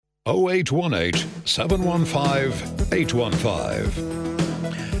0818 715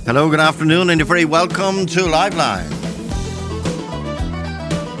 815. Hello, good afternoon, and you're very welcome to Liveline.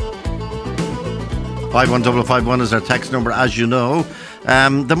 51551 is our text number, as you know.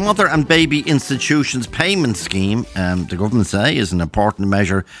 The Mother and Baby Institutions Payment Scheme, the government say, is an important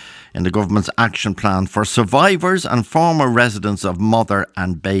measure in the government's action plan for survivors and former residents of mother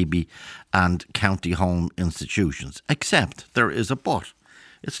and baby and county home institutions. Except there is a but.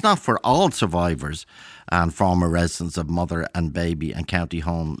 It's not for all survivors and former residents of mother and baby and county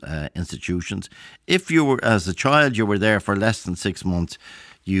home institutions. If you were, as a child, you were there for less than 6 months,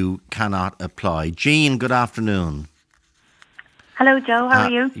 you cannot apply. Jean, good afternoon. Hello, Joe. How are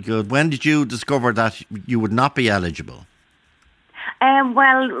you? Good. When did you discover that you would not be eligible?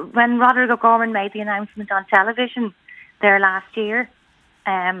 Well, when Roderick O'Gorman made the announcement on television there last year,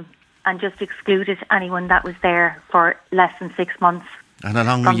 and just excluded anyone that was there for less than 6 months. And how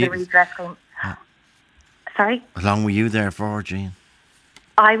long from were you? The redress scheme. Sorry? How long were you there for, Jean?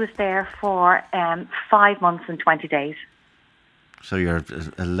 I was there for 5 months and 20 days. So you're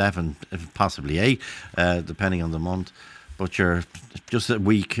 11, possibly 8, depending on the month. But you're just a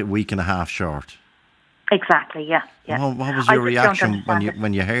week and a half short. Exactly, yeah. What was your reaction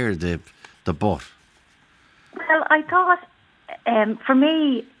when you heard the but? Well, I thought, for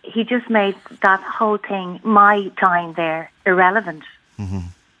me, he just made that whole thing, my time there, irrelevant. Mm-hmm.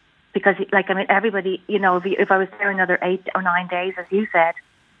 Because, everybody, if I was there another 8 or 9 days, as you said,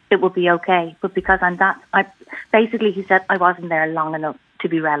 it would be okay. But because basically he said I wasn't there long enough to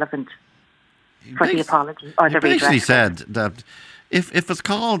be relevant for the apology or the redress. He basically said that if it's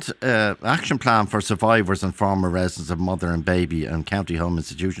called Action Plan for Survivors and Former Residents of Mother and Baby and County Home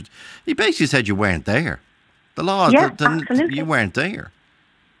Institutions, he basically said you weren't there. The law, absolutely. You weren't there.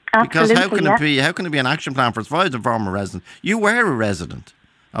 Absolutely, because how can it be an action plan for survivors and former residents? You were a resident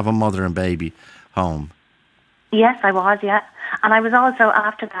of a mother and baby home. Yes, I was, yeah. And I was also,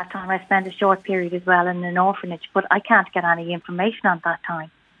 after that time, I spent a short period as well in an orphanage, but I can't get any information on that time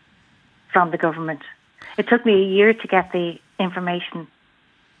from the government. It took me a year to get the information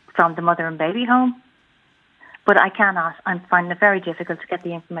from the mother and baby home, but I cannot. I'm finding it very difficult to get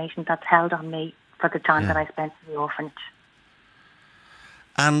the information that's held on me for the time that I spent in the orphanage.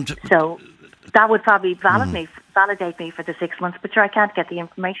 And so that would probably validate me for the 6 months, but sure, I can't get the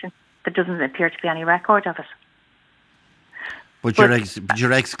information. There doesn't appear to be any record of it. But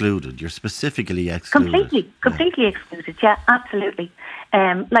you're excluded. You're specifically excluded. Completely excluded. Yeah, absolutely.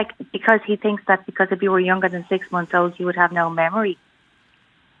 Because he thinks that because if you were younger than 6 months old, you would have no memory.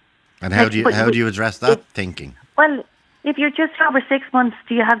 And how do you address that thinking? Well, if you're just over 6 months,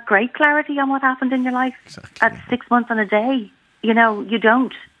 do you have great clarity on what happened in your life? Exactly. At 6 months on a day, you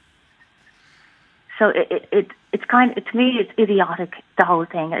don't. So it's kind of, to me, it's idiotic, the whole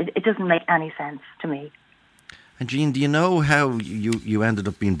thing. It doesn't make any sense to me. And Jean, do you know how you ended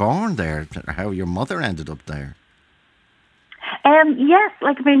up being born there? How your mother ended up there? Yes,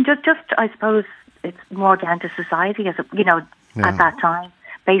 just I suppose it's more down to society, at that time.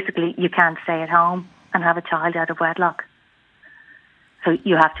 Basically, you can't stay at home and have a child out of wedlock. So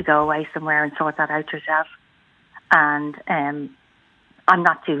you have to go away somewhere and sort that out yourself. And I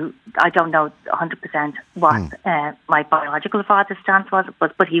don't know 100% what my biological father's stance was,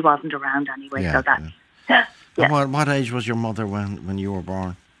 but he wasn't around anyway, so that's... Yeah. And what age was your mother when you were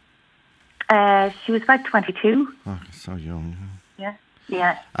born? She was about 22. Oh, so young. Yeah.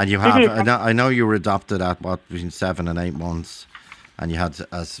 And you have, I know you were adopted at between 7 and 8 months, and you had,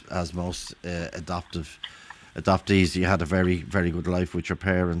 as most adoptees, you had a very, very good life with your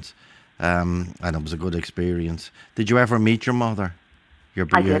parents, and it was a good experience. Did you ever meet your mother? Your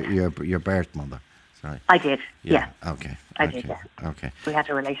birth mother? Sorry. I did, yeah. Okay. I did, yeah. Okay. We had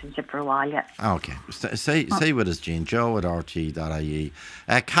a relationship for a while, yeah. Okay. Say with us, Jean. Joe at RT.ie.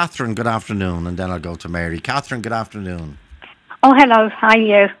 Catherine, good afternoon, and then I'll go to Mary. Catherine, good afternoon. Oh, hello. How are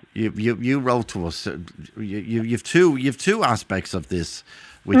you? You wrote to us. You've two aspects of this.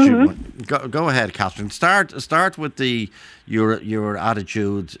 Which go ahead, Catherine. Start with your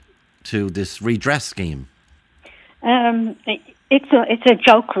attitude to this redress scheme. It's a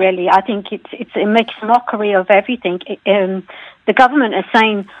joke, really. I think it makes mockery of everything. The government is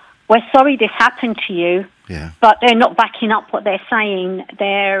saying, "We're sorry this happened to you," but they're not backing up what they're saying.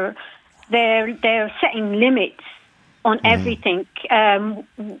 They're setting limits on everything,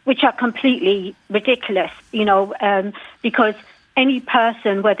 which are completely ridiculous. Because any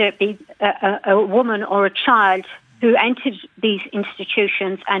person, whether it be a woman or a child, who entered these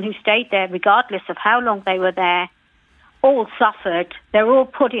institutions and who stayed there, regardless of how long they were there, all suffered. They're all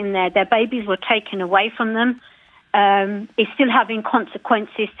put in there. Their babies were taken away from them. is still having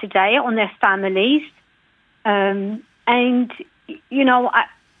consequences today on their families. And, you know, I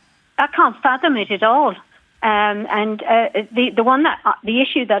can't fathom it at all. The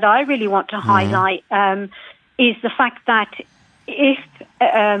issue that I really want to highlight is the fact that if,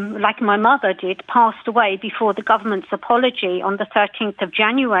 like my mother did, passed away before the government's apology on the 13th of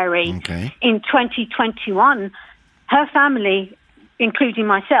January in 2021, her family, including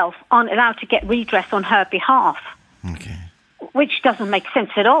myself, aren't allowed to get redress on her behalf, which doesn't make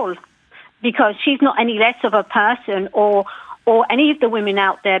sense at all, because she's not any less of a person or any of the women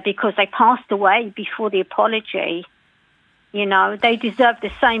out there because they passed away before the apology. You know, they deserve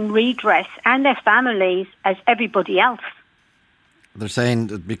the same redress and their families as everybody else. They're saying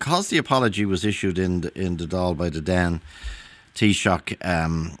that because the apology was issued in the Dáil by the Dan Taoiseach,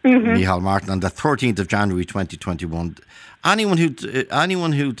 Micheál Martin, on the 13th of January 2021, anyone who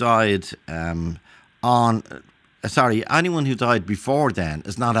died anyone who died before then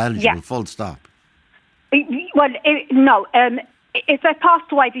is not eligible. Full stop. Well, no. If they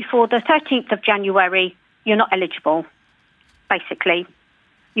passed away before the 13th of January, you're not eligible. Basically,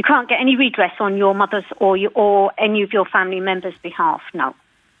 you can't get any redress on your mother's or any of your family members' behalf. No,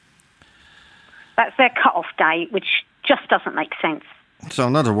 that's their cut-off date, which just doesn't make sense. So,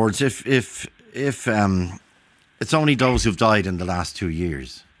 in other words, if it's only those who've died in the last 2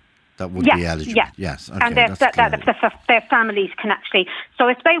 years that would be eligible. Yeah. Yes, okay, and their families can actually. So,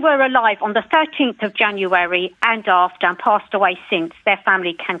 if they were alive on the 13th of January and after and passed away since, their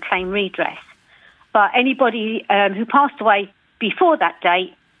family can claim redress. But anybody who passed away before that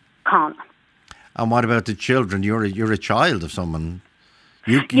date can't. And what about the children? You're a child of someone.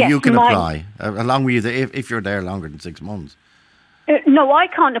 You can apply along with you if you're there longer than 6 months. No, I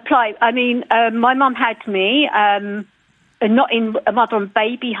can't apply. I mean, my mum had me not in a mother and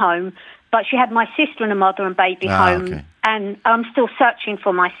baby home, but she had my sister in a mother and baby home, okay. And I'm still searching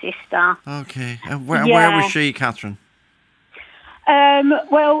for my sister. Okay, where was she, Catherine?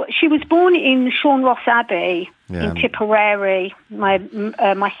 Well, she was born in Sean Ross Abbey in Tipperary. My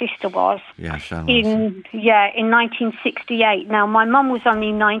sister was. Yeah, Sean in 1968. Now, my mum was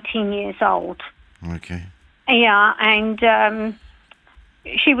only 19 years old. Okay. Yeah, and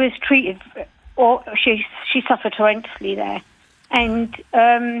she was treated, or she suffered horrendously there, and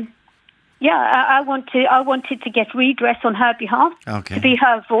I wanted to get redress on her behalf, to be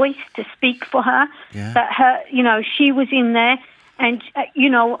her voice, to speak for her. Yeah. That her, she was in there. And,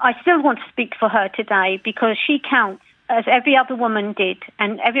 I still want to speak for her today because she counts as every other woman did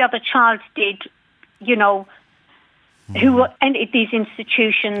and every other child did, who entered these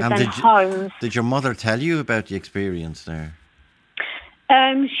institutions and homes. Did your mother tell you about the experience there?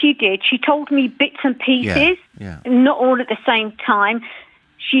 She did. She told me bits and pieces, not all at the same time.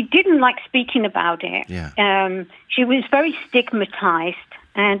 She didn't like speaking about it. Yeah. She was very stigmatized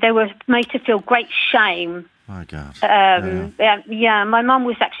and they were made to feel great shame. My God. My mum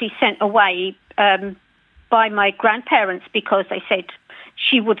was actually sent away by my grandparents because they said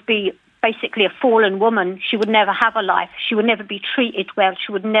she would be basically a fallen woman. She would never have a life. She would never be treated well.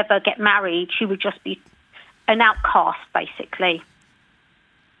 She would never get married. She would just be an outcast, basically.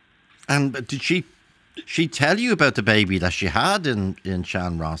 And did she tell you about the baby that she had in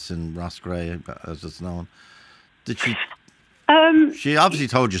Sean Ross, in Rossgrey, as it's known? Did she? She obviously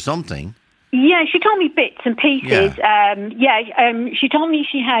told you something. Yeah, she told me bits and pieces. She told me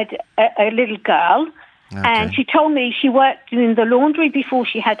she had a little girl, and she told me she worked in the laundry before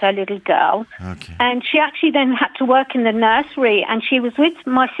she had her little girl. Okay. And she actually then had to work in the nursery, and she was with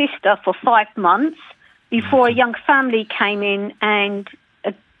my sister for 5 months before a young family came in and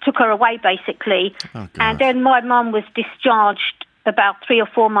took her away, basically. Oh, and then my mum was discharged about 3 or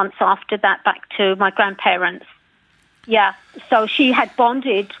 4 months after that back to my grandparents. Yeah, so she had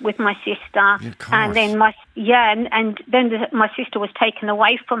bonded with my sister, and then my sister was taken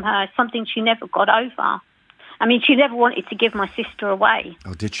away from her, something she never got over. I mean, she never wanted to give my sister away.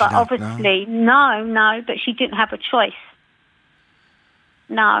 Oh, did she? But obviously, no, but she didn't have a choice.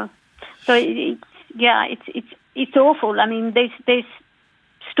 No, so it's awful. I mean, there's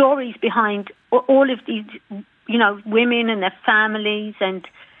stories behind all of these, women and their families and.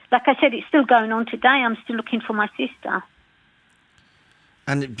 Like I said, it's still going on today. I'm still looking for my sister.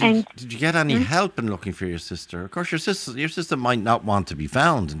 And did you get any help in looking for your sister? Of course, your sister might not want to be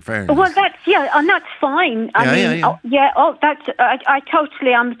found. In fairness, well, that's fine. I'm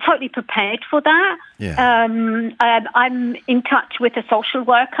totally prepared for that. Yeah. I'm in touch with a social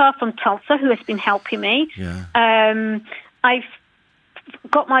worker from Tulsa who has been helping me. Yeah. I've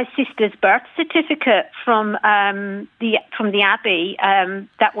got my sister's birth certificate from the Abbey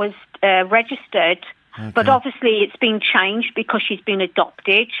that was registered Okay. But obviously it's been changed because she's been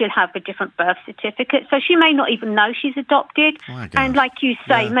adopted. She'll have a different birth certificate. So she may not even know she's adopted. Oh my God. And like you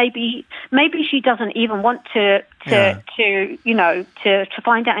say, maybe she doesn't even want to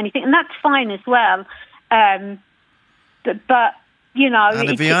find out anything. And that's fine as well. But you know... And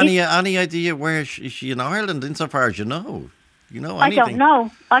have you any idea where is she in Ireland, insofar as you know? You know anything? I don't know.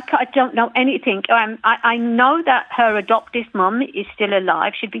 I don't know anything. I know that her adoptive mum is still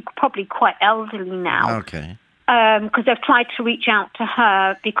alive. She'd be probably quite elderly now. Okay. Because they've tried to reach out to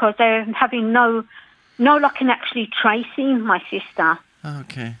her because they're having no luck in actually tracing my sister.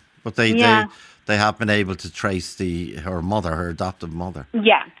 Okay. But they have been able to trace her adoptive mother.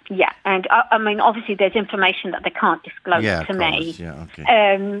 Yeah. And I mean, obviously, there's information that they can't disclose to me. Yeah,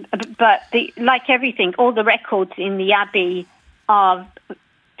 okay. But like everything, all the records in the Abbey are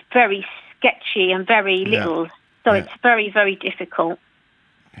very sketchy and very little, so it's very, very difficult.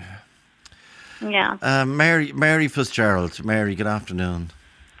 Yeah. Mary Fitzgerald. Mary, good afternoon.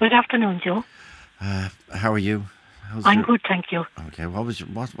 Good afternoon, Joe. How are you? I'm good, thank you. Okay.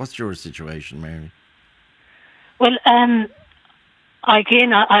 What's your situation, Mary? Well,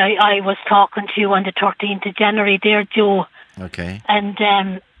 again, I was talking to you on the 13th of January there, Joe. Okay. And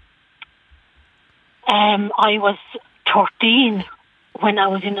I was 13 when I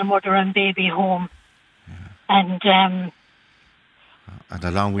was in a mother and baby home. Yeah. And how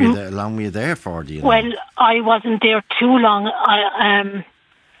long were you there for, do you know? Well, I wasn't there too long.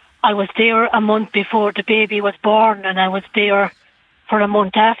 I was there a month before the baby was born, and I was there for a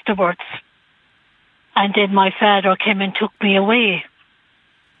month afterwards. And then my father came and took me away.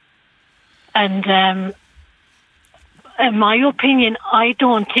 And in my opinion, I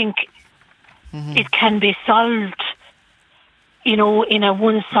don't think it can be solved, in a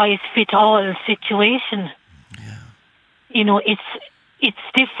one-size-fits-all situation. Yeah. It's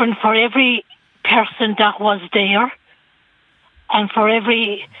different for every person that was there, and for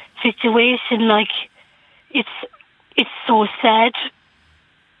every situation. Like, it's so sad,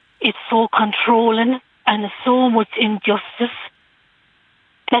 it's so controlling, and so much injustice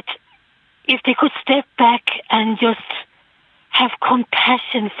that if they could step back and just have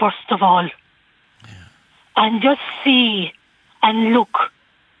compassion, first of all, and just see and look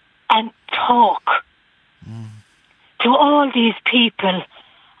and talk to all these people.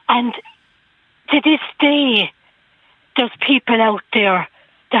 And to this day, there's people out there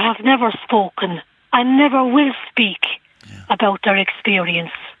that have never spoken and never will speak about their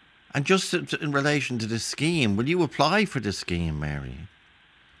experience. And just in relation to this scheme, will you apply for this scheme, Mary?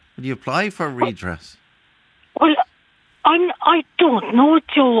 Will you apply for redress? Well, I don't know,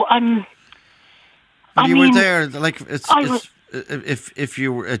 Joe. You were there, like, if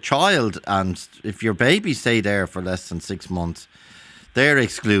you were a child and if your baby stayed there for less than 6 months, they're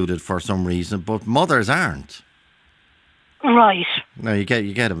excluded for some reason, but mothers aren't. Right. No, you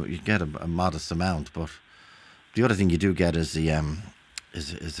get a modest amount, but the other thing you do get is a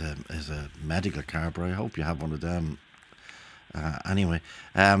medical card. But I hope you have one of them. Anyway,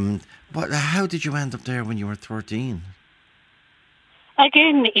 but how did you end up there when you were 13?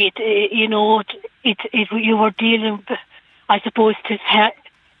 Again, you were dealing. I suppose it's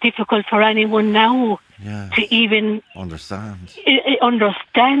difficult for anyone now to even understand.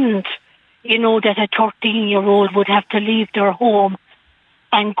 That a 13-year-old would have to leave their home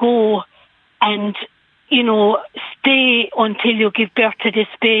and go and, stay until you give birth to this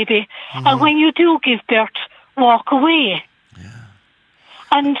baby. Mm-hmm. And when you do give birth, walk away. Yeah.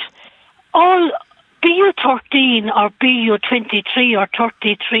 And be you 13 or be you 23 or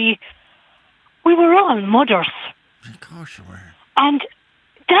 33, we were all mothers. Of course you were. And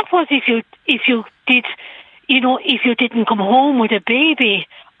that was if you did, if you didn't come home with a baby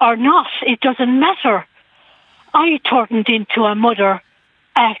or not, it doesn't matter. I turned into a mother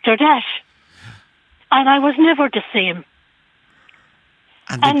after that, and I was never the same.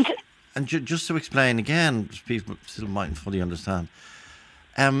 And just to explain again, people still mightn't fully understand.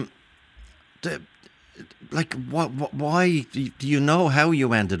 Why do you know how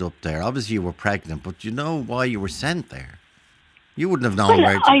you ended up there? Obviously, you were pregnant, but do you know why you were sent there? You wouldn't have known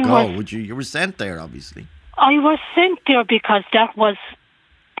where to go, would you? You were sent there, obviously. I was sent there because that was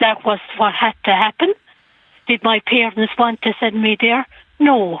what had to happen. Did my parents want to send me there?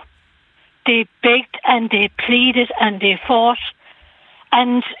 No. They begged and they pleaded and they fought,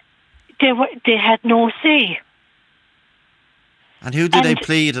 and they had no say. And who did they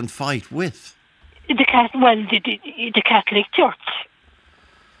plead and fight with? The Catholic Church.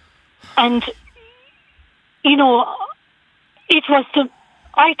 And it was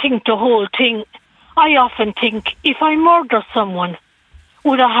I think the whole thing. I often think, if I murder someone,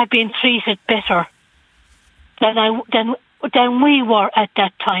 would I have been treated better than we were at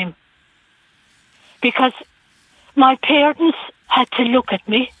that time. Because my parents had to look at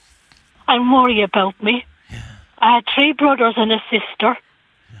me and worry about me. Yeah. I had 3 brothers and a sister.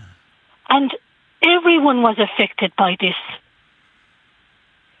 Yeah. And everyone was affected by this.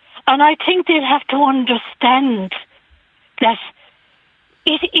 And I think they'll have to understand that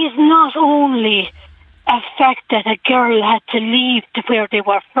it is not only a fact that a girl had to leave to where they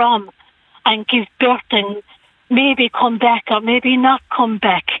were from and give birth and maybe come back or maybe not come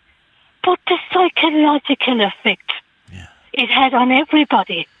back, but the psychological effect it had on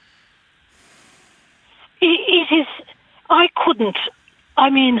everybody. It is, I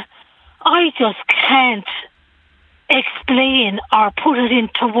just can't explain or put it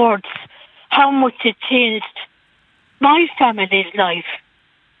into words how much it changed my family's life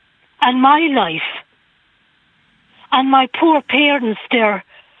and my life. And my poor parents there,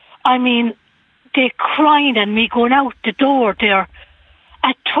 they crying and me going out the door there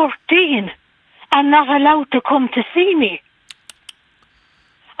at 13 and not allowed to come to see me.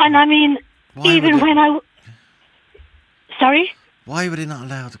 And Sorry? Why were they not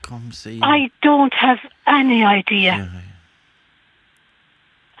allowed to come see you? I don't have any idea. Yeah.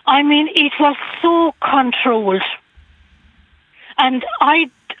 It was so controlled. And I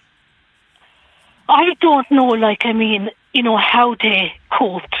don't know, how they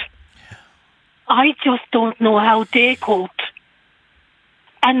coped. Yeah. I just don't know how they coped.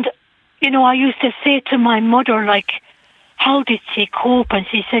 And, I used to say to my mother, how did she cope? And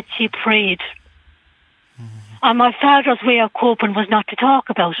she said she prayed. Mm-hmm. And my father's way of coping was not to talk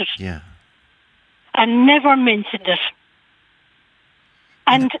about it. Yeah. And never mentioned it.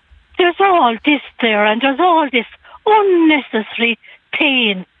 And there's all this there, and there's all this unnecessary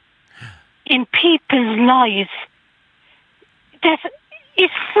pain in people's lives that is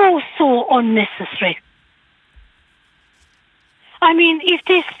so unnecessary. If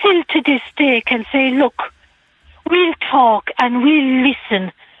they still to this day can say, look, we'll talk and we'll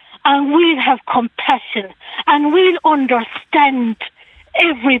listen and we'll have compassion and we'll understand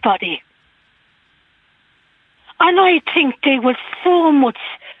everybody. And I think they will so much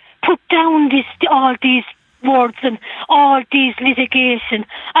put down all these words and all these litigation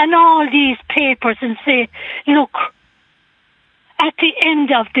and all these papers and say, look, at the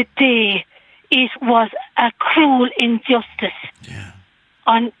end of the day, it was a cruel injustice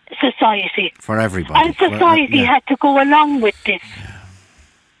on society. For everybody. And society had to go along with this. Yeah.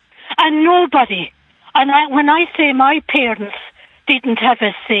 And nobody, when I say my parents didn't have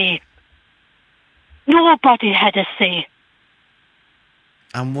a say, nobody had a say.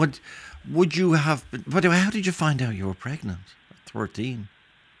 And would you have... By the way, how did you find out you were pregnant at 13?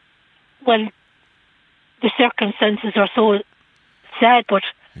 Well, the circumstances are so sad, but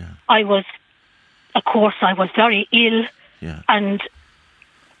I was very ill, and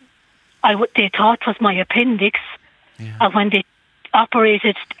they thought it was my appendix. Yeah. And when they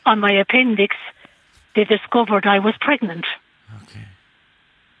operated on my appendix, they discovered I was pregnant. Okay.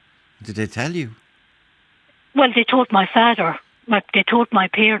 Did they tell you? Well, they told my father. They told my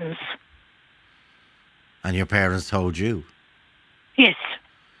parents. And your parents told you? Yes.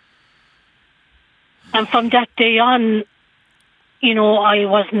 And from that day on, I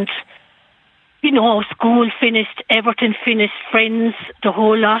wasn't, school finished, everything finished, friends, the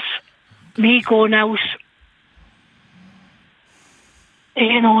whole lot, me going out.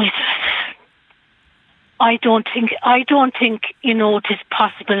 I don't think, it is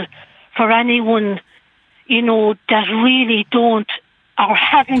possible for anyone, that really don't or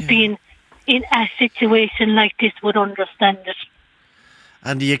haven't been in a situation like this would understand it.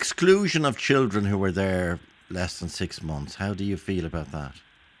 And the exclusion of children who were there less than 6 months, how do you feel about that?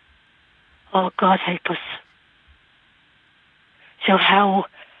 Oh, God help us. So how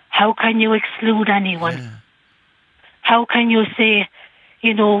can you exclude anyone? Yeah. How can you say,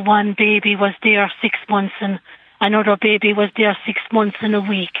 one baby was there 6 months and another baby was there 6 months and a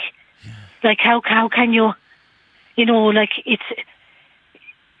week? Yeah. How can you, it's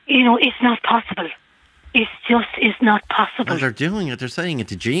not possible. It just is not possible. Well, they're doing it. They're saying it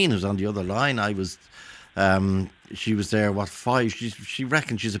to Jean, who's on the other line. She was there, 5? She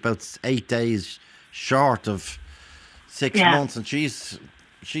reckons she's about 8 days short of 6 months, and she's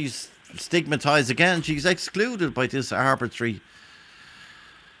stigmatised again. She's excluded by this arbitrary.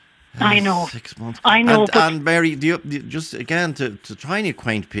 I know. 6 months. I know. And Mary, just again to try and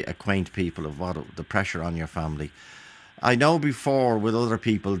acquaint people of what the pressure on your family. I know before with other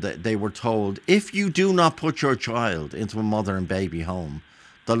people that they were told, if you do not put your child into a mother and baby home,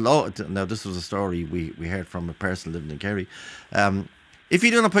 now this was a story we heard from a person living in Kerry. If you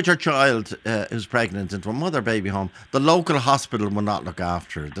do not put your child who's pregnant into a mother-baby home, the local hospital will not look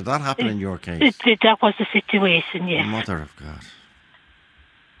after her. Did that happen in your case? That was the situation, yes. Mother of God.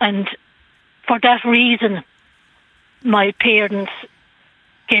 And for that reason, my parents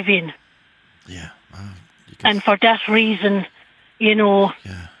gave in. Yeah. And for that reason, you know,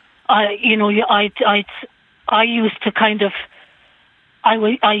 Yeah. I used to kind of,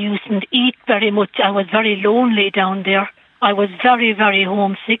 I used to eat very much. I was very lonely down there. I was very, very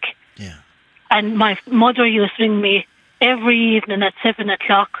homesick. Yeah. And my mother used to ring me every evening at 7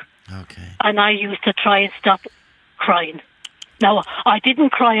 o'clock. Okay. And I used to try and stop crying. Now, I didn't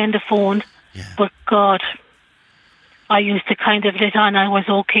cry on the phone, Yeah. but God, I used to kind of let on I was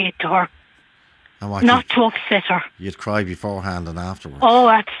okay to her. And what, Not to upset her. you'd cry beforehand and afterwards. Oh,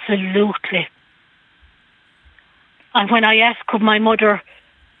 absolutely. And when I asked, could my mother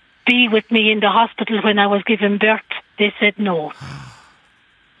be with me in the hospital when I was giving birth, they said no.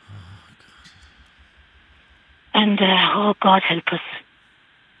 And, oh, God help us.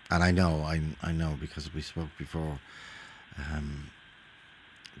 And I know because we spoke before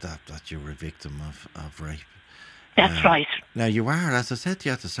that you were a victim of rape. That's right. Now you are, as I said to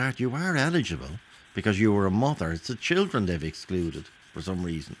you at the start, you are eligible because you were a mother. It's the children they've excluded for some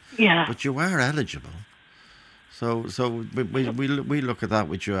reason. Yeah. But you are eligible. So we look at that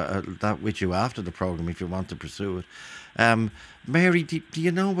with you after the programme if you want to pursue it. Mary, do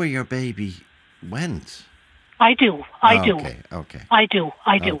you know where your baby went? I do. I do. Okay. I do.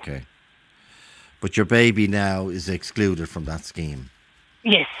 Okay. But your baby now is excluded from that scheme.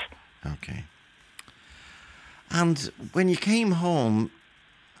 Yes. Okay. And when you came home,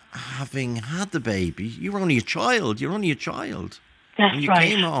 having had the baby, you were only a child. You're only a child. That's when you right.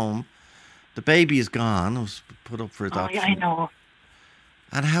 came home, the baby is gone. It was put up for adoption. Oh, I know.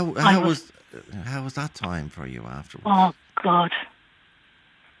 And how was that time for you afterwards? Oh, God.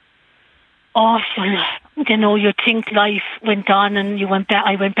 Awful. You know, you think life went on and you went back.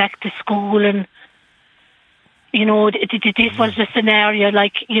 I went back to school and, you know, this was the scenario,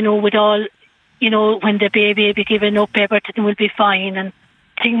 like, you know, with all, you know, when the baby will be given up, everything will be fine and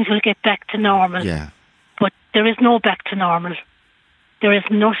things will get back to normal. Yeah. But there is no back to normal. There is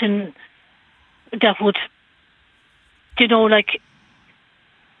nothing that would, you know, like,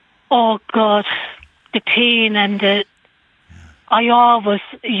 oh God, the pain and the, I always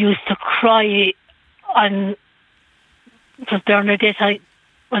used to cry on, because Bernadette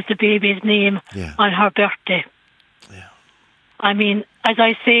was the baby's name, on her birthday. Yeah. I mean, as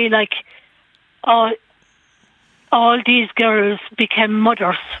I say, like, all these girls became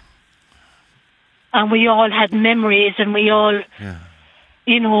mothers. And we all had memories and we all,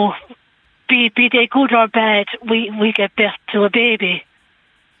 you know, be they good or bad, we get birth to a baby.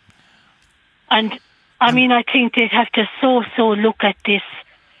 And I mean, I think they'd have to so look at this,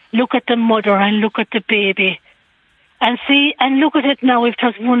 look at the mother and look at the baby and see, and look at it now if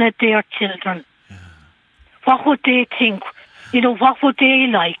there's one of their children. Yeah. What would they think? You know, what would they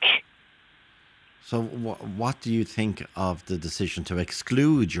like? So what do you think of the decision to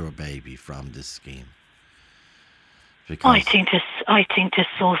exclude your baby from this scheme? Because I think it's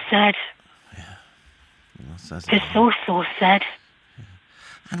so sad. Yeah. It's so sad.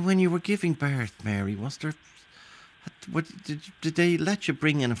 And when you were giving birth, Mary, was there? Did they let you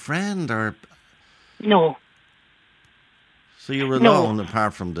bring in a friend or? No. So you were alone,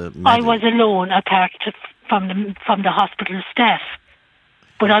 apart from the. I was alone, apart from the hospital staff,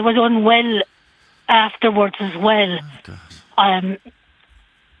 but I was unwell afterwards as well. Oh, God.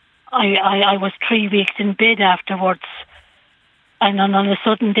 I was 3 weeks in bed afterwards, and then all of a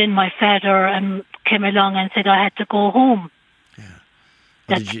sudden, then my father came along and said I had to go home.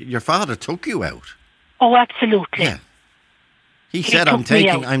 Your father took you out? Oh, absolutely. Yeah. He said, "I'm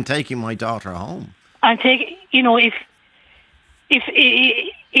taking my daughter home." I'm taking. You know, if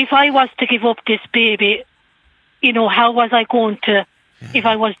I was to give up this baby, you know, how was I going to? If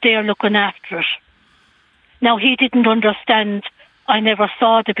I was there looking after it. Now he didn't understand. I never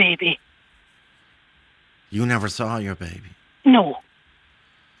saw the baby. You never saw your baby? No.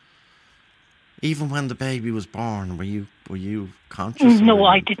 Even when the baby was born, were you conscious? No,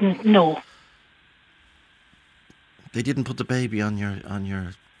 I didn't know. They didn't put the baby on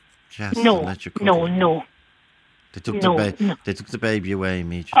your chest and let you cook No. They took the baby away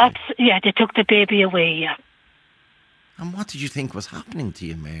immediately. They took the baby away. Yeah. And what did you think was happening to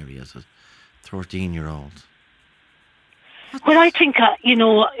you, Mary, as a 13-year-old? Well, I think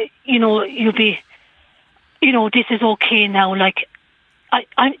you'll be, you know, this is okay now. Like,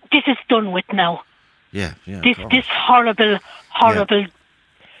 this is done with now. Yeah. This horrible,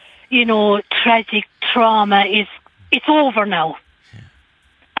 you know, tragic trauma it's over now.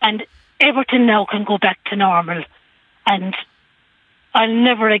 and everything now can go back to normal. And I'll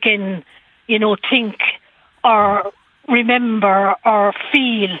never again, think or remember or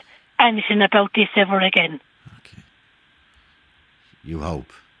feel anything about this ever again. Okay. You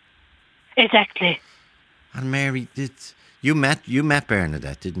hope. Exactly. And Mary, you met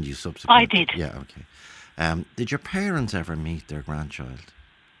Bernadette, didn't you, subsequently? I did. Yeah, okay. Did your parents ever meet their grandchild?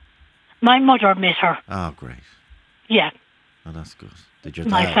 My mother met her. Oh, great. Yeah. Oh, that's good. Did your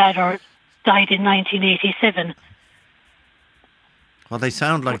My father died in 1987. Well, they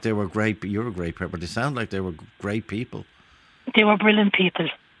sound like they were great. You're a great parent, but they sound like they were great people. They were brilliant people.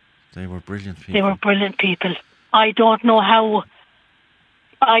 They were brilliant people. They were brilliant people. I don't know how.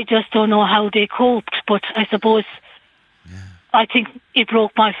 I just don't know how they coped. But I suppose, I think it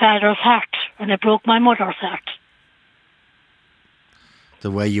broke my father's heart, and it broke my mother's heart.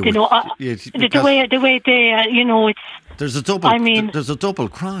 The way you, the way they, it's. There's a double. There's a double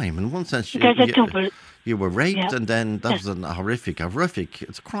crime in one sense. There's a double. You were raped, and then that was a horrific.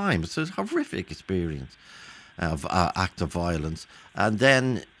 It's a crime. It's a horrific experience of act of violence, and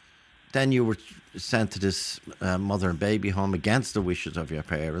then you were sent to this mother and baby home against the wishes of your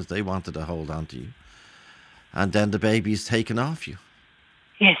parents. They wanted to hold on to you, and then the baby is taken off you.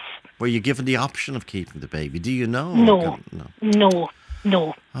 Yes. Were you given the option of keeping the baby? Do you know? No. No.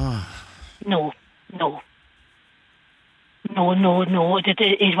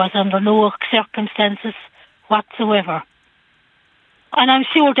 It was under no circumstances whatsoever. And I'm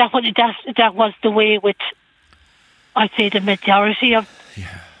sure that was the way with, I'd say, the majority of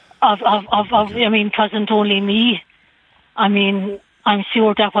I mean, it wasn't only me. I mean, I'm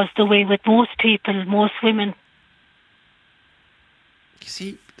sure that was the way with most people, most women. You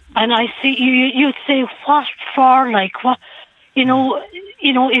see? And I see, you'd say, what for, like, what,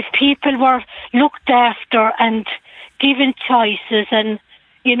 if people were looked after and given choices and,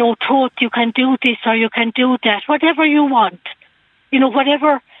 told you can do this or you can do that, whatever you want,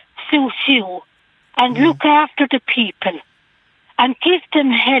 whatever suits you, and look after the people and give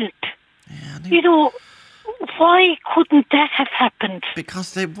them help. Yeah, why couldn't that have happened?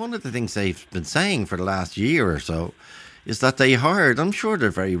 Because one of the things they've been saying for the last year or so is that they hired, I'm sure they're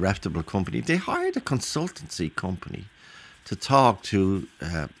a very reputable company, they hired a consultancy company to talk to,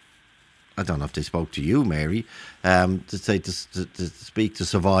 I don't know if they spoke to you, Mary, to speak to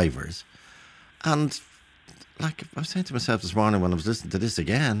survivors. And like I was saying to myself this morning when I was listening to this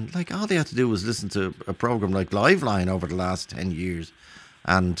again, like all they had to do was listen to a programme like Liveline over the last 10 years.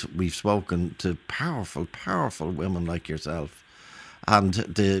 And we've spoken to powerful, powerful women like yourself. And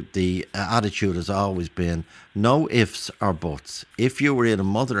the attitude has always been no ifs or buts. If you were in a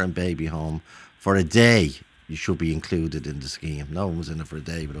mother and baby home for a day, you should be included in the scheme. No one was in it for a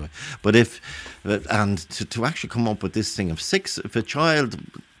day, by the way. But to actually come up with this thing of if a child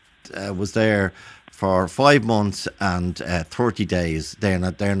was there for 5 months and 30 days,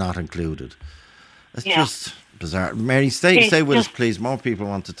 they're not included. It's just bizarre. Mary, stay with us, please. More people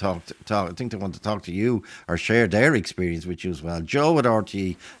want to talk. I think they want to talk to you or share their experience with you as well. Joe at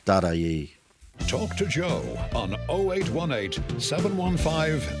RTE.ie. Talk to Joe on 0818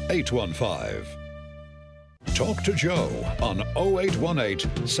 715 815. Talk to Joe on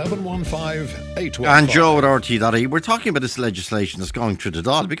 0818 715 815. And Joe at RTE.ie. We're talking about this legislation that's going through the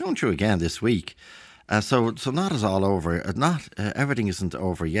Dáil. It'll be going through again this week. So not is all over. Everything isn't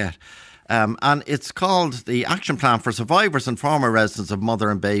over yet. And it's called the Action Plan for Survivors and Former Residents of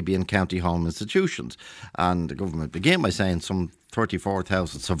Mother and Baby in County Home Institutions. And the government began by saying some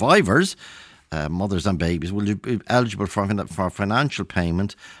 34,000 survivors, mothers and babies, will be eligible for financial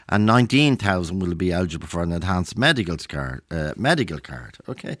payment, and 19,000 will be eligible for an enhanced medical card.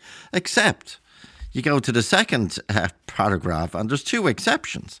 Okay, except you go to the second paragraph, and there's two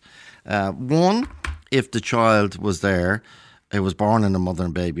exceptions. One, if the child was there. It was born in a mother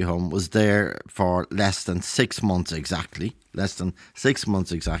and baby home, was there for less than 6 months exactly,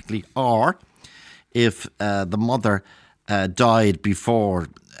 or if the mother died before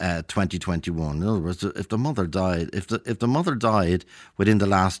 2021. In other words, if the mother died within the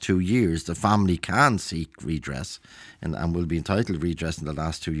last 2 years, the family can seek redress and will be entitled to redress in the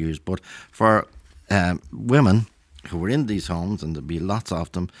last 2 years. But for women who were in these homes, and there'll be lots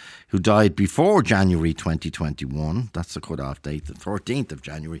of them, who died before January 2021, that's the cut-off date, the 14th of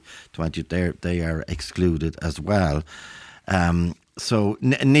January 2020, they are excluded as well. So,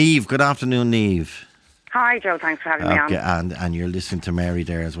 Niamh, good afternoon, Niamh. Hi, Joe, thanks for having me on. And you're listening to Mary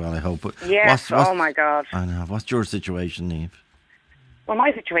there as well, I hope. Yes, oh my God. I know. What's your situation, Niamh? Well,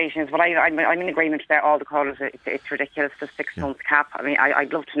 my situation is, I'm in agreement with all the callers. It's ridiculous, the 6 months cap. I mean,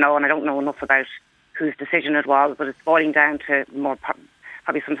 I'd love to know, and I don't know enough about whose decision it was, but it's boiling down to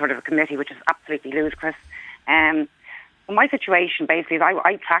probably some sort of a committee, which is absolutely ludicrous. Well, my situation basically is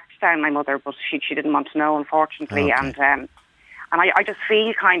I tracked down my mother, but she didn't want to know, unfortunately, and I just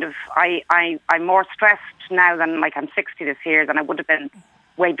feel kind of I'm more stressed now than like I'm 60 this year than I would have been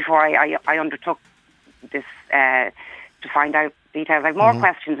way before I undertook this to find out details. I have more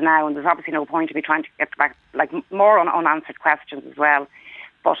questions now, and there's obviously no point in me trying to get back like more unanswered questions as well.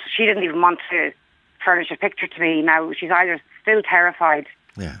 But she didn't even want to furnish a picture to me. Now she's either still terrified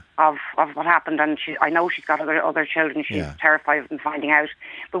of what happened, and I know she's got other children. She's terrified of them finding out.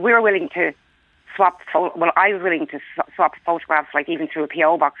 But we were willing to swap. I was willing to swap photographs, like even through a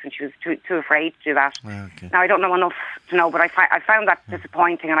PO box, and she was too afraid to do that. Okay. Now I don't know enough to know, but I found that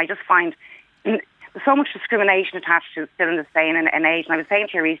disappointing, and I just find there's so much discrimination attached to still in this day and age. And I was saying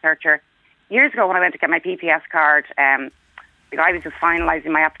to your researcher years ago when I went to get my PPS card. I was just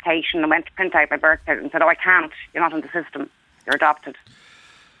finalising my application and went to print out my birth certificate and said, "Oh, I can't. You're not in the system. You're adopted."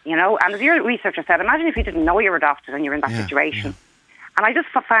 You know, and as your researcher said, imagine if you didn't know you were adopted and you're in that situation. Yeah. And I just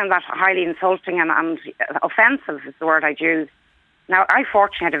found that highly insulting and offensive is the word I'd use. Now, I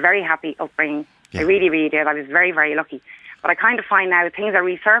fortunately had a very happy upbringing. Yeah. I really, really did. I was very, very lucky. But I kind of find now things are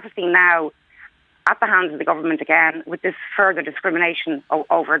resurfacing now at the hands of the government again with this further discrimination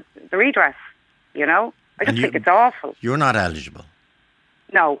over the redress, you know? I just think it's awful. You're not eligible?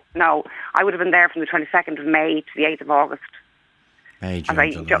 No. I would have been there from the 22nd of May to the 8th of August. May,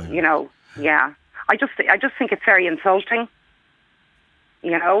 June, July. You know, yeah. I just think it's very insulting.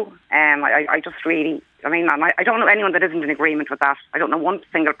 You know, I just really, I mean, I don't know anyone that isn't in agreement with that. I don't know one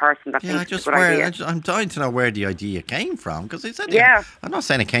single person that thinks it's a good idea. I'm dying to know where the idea came from, because they said, I'm not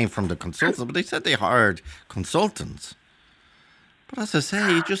saying it came from the consultants, but they said they hired consultants. But as I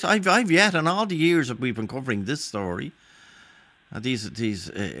say, I've yet, in all the years that we've been covering this story, these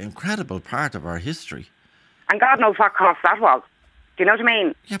incredible part of our history. And God knows what cost that was. Do you know what I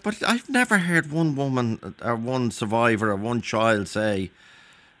mean? Yeah, but I've never heard one woman or one survivor or one child say,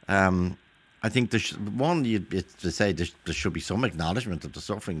 I think they say there should be some acknowledgement of the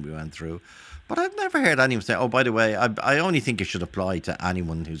suffering we went through. But I've never heard anyone say, oh, by the way, I only think it should apply to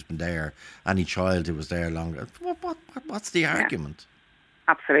anyone who's been there, any child who was there longer. What's the argument?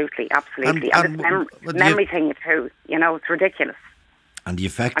 Absolutely. And this memory thing too, you know, it's ridiculous. And the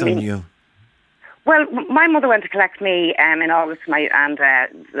effect on you? Well, my mother went to collect me in August, and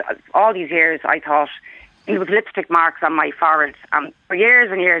all these years I thought there was lipstick marks on my forehead. For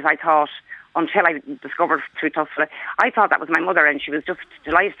years and years I thought, until I discovered through Tussle, I thought that was my mother, and she was just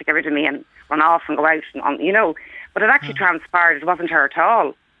delighted to get rid of me and run off and go out, you know. But it actually transpired it wasn't her at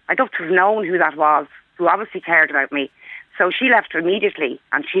all. I'd love to have known who that was, who obviously cared about me. So she left immediately,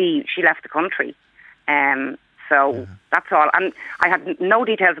 and she left the country. So that's all. And I had no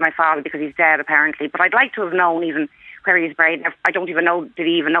details of my father because he's dead, apparently. But I'd like to have known even where he's buried. I don't even know, did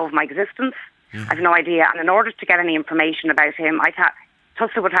he even know of my existence? Yeah. I've no idea. And in order to get any information about him,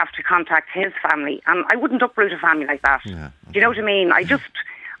 Tussle would have to contact his family. And I wouldn't uproot a family like that. Yeah, okay. Do you know what I mean?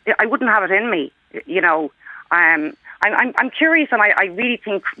 I wouldn't have it in me, you know. I'm curious, and I really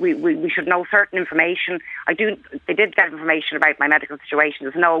think we should know certain information. They did get information about my medical situation.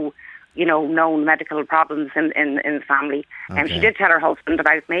 There's no, you know, known medical problems in the family. And she did tell her husband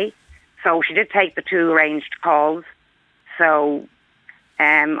about me. So she did take the 2 arranged calls. So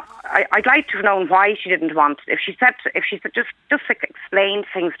I'd like to have known why she didn't want. If she just explained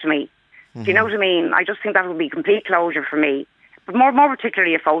things to me. Do you know what I mean? I just think that would be complete closure for me. But more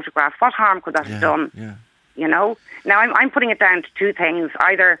particularly a photograph. What harm could that have done? Yeah. You know? Now I'm putting it down to 2 things.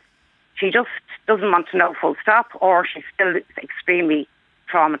 Either she just doesn't want to know full stop, or she's still extremely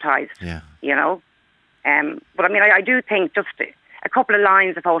traumatised. Yeah. You know? But I mean, I do think just a couple of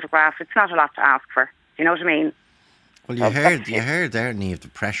lines of photograph, it's not a lot to ask for. Do you know what I mean? Well, you heard there, Niamh, the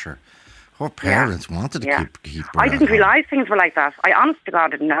pressure. Her parents wanted to keep her. I didn't realise things were like that. I honest to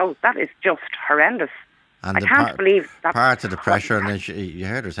God didn't know. That is just horrendous. And I can't believe that. Part of the pressure, and then you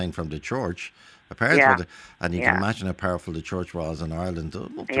heard her saying from the church. Her parents and you can imagine how powerful the church was in Ireland,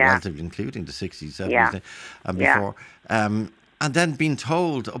 up to relatively, including the 60s, 70s, and before. And then being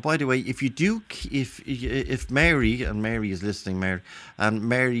told, oh, by the way, if Mary, and Mary is listening, Mary, and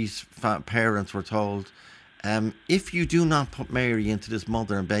Mary's parents were told, if you do not put Mary into this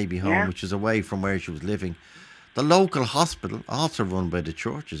mother and baby home, which is away from where she was living, the local hospital, also run by the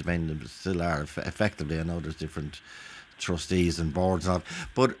churches, I mean, still are effectively, I know there's different trustees and boards and all,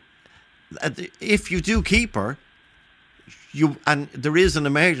 but if you do keep her, and there is an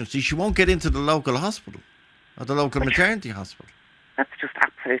emergency, she won't get into the local hospital or the local maternity hospital. That's just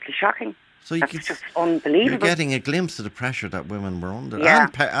absolutely shocking. So that's just unbelievable. You're getting a glimpse of the pressure that women were under,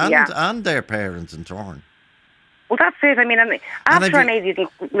 and their parents in turn. Well, that's it. I mean, after I made these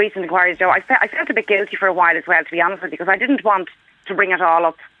recent inquiries, Joe, I felt a bit guilty for a while as well, to be honest with you, because I didn't want to bring it all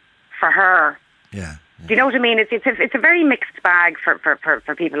up for her. Yeah. Do you know what I mean? It's a very mixed bag for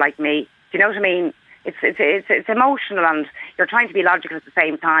people like me. Do you know what I mean? It's emotional, and you're trying to be logical at the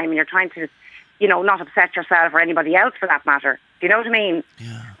same time, and you're trying to, not upset yourself or anybody else for that matter. Do you know what I mean?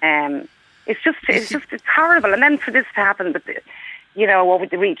 Yeah. It's horrible, and then for this to happen, but over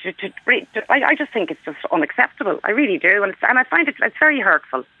the reach, I just think it's just unacceptable. I really do, and I find it's very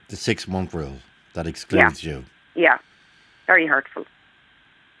hurtful. The 6-month rule that excludes you. Yeah, very hurtful.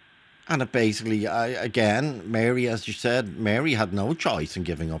 And it basically, again, Mary, as you said, Mary had no choice in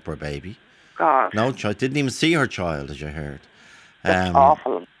giving up her baby. God. No choice. Didn't even see her child, as you heard. That's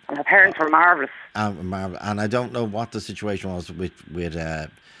awful. And her parents were marvellous. And I don't know what the situation was with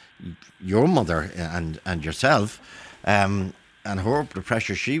your mother and yourself, and the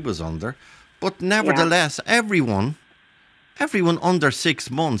pressure she was under. But nevertheless, everyone under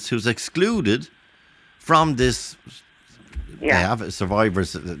 6 months who's excluded from this... They have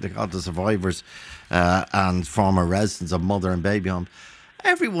survivors, they call the survivors and former residents of mother and baby homes.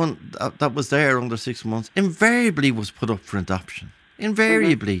 Everyone that was there under 6 months invariably was put up for adoption.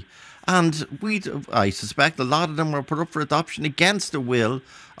 Invariably. Mm-hmm. And I suspect a lot of them were put up for adoption against the will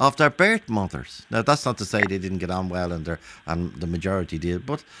of their birth mothers. Now, that's not to say they didn't get on well and the majority did,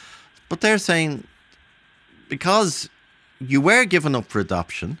 but they're saying because you were given up for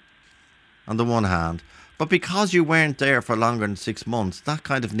adoption, on the one hand, but because you weren't there for longer than 6 months, that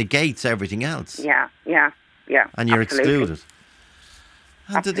kind of negates everything else. Yeah. And you're excluded.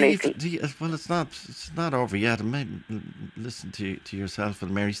 And Absolutely. Well, it's not over yet. And maybe listen to yourself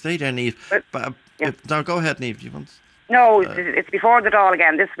and Mary. Stay there, Niamh. No, go ahead, Niamh. Do you want? No, it's before the Dáil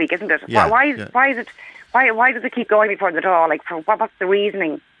again this week, isn't it? Yeah, why does it keep going before the Dáil? Like, what's the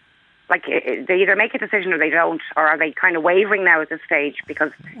reasoning? Like, they either make a decision or they don't, or are they kind of wavering now at this stage?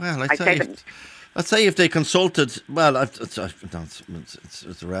 Because I'd say if they consulted, well, it's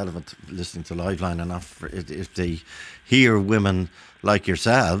irrelevant listening to Liveline enough. If they hear women like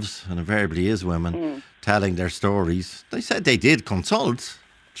yourselves, and invariably is women, telling their stories, they said they did consult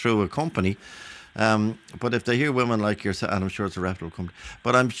through a company. But if they hear women like yourself, and I'm sure it's a reputable company,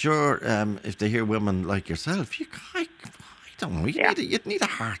 but I'm sure if they hear women like yourself, I don't know. You'd need a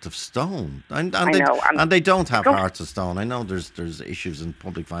heart of stone, and they don't have hearts of stone. I know there's issues in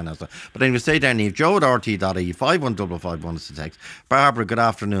public finance, but anyway, stay there, Niamh. Joe at RT.ie 51551 is the text. Barbara, good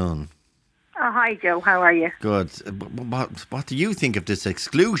afternoon. Hi, Joe. How are you? Good. What do you think of this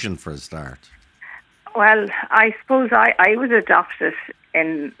exclusion for a start? Well, I suppose I was adopted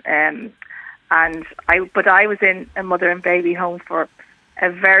but I was in a mother and baby home for a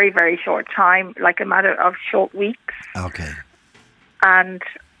very, very short time, like a matter of short weeks. Okay. And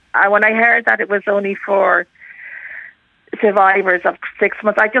when I heard that it was only for survivors of 6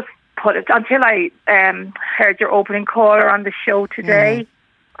 months, I just put it, until I heard your opening caller on the show today,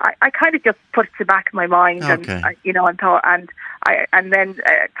 I kind of just put it to the back of my mind. Okay. And then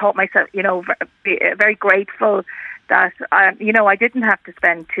thought myself, very grateful that, I didn't have to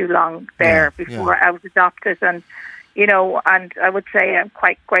spend too long there before I was adopted. And, and I would say I'm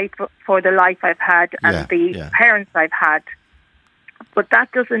quite grateful for the life I've had and the parents I've had. But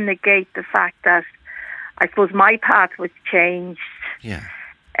that doesn't negate the fact that I suppose my path was changed. Yeah.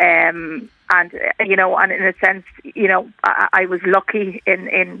 And in a sense, I was lucky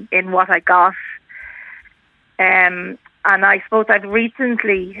in what I got. And I suppose I've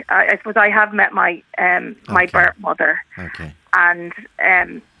recently, I have met my my birth mother. Okay. And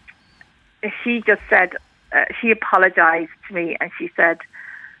she just said, she apologised to me, and she said,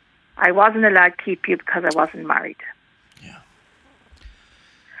 I wasn't allowed to keep you because I wasn't married. Yeah.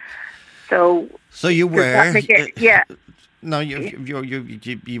 So you were. Yeah. No, you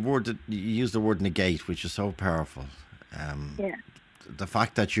used the word negate, which is so powerful. The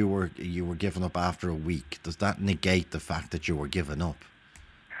fact that you were given up after a week, does that negate the fact that you were given up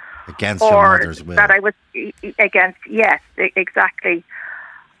against your mother's will? Or that I was against? Yes, exactly.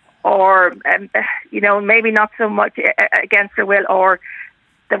 Or maybe not so much against her will, or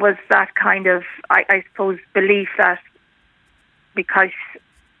there was that kind of, I suppose, belief that because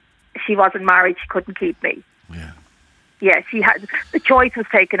she wasn't married, she couldn't keep me. Yeah. Yeah, she had, the choice was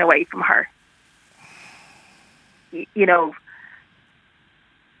taken away from her.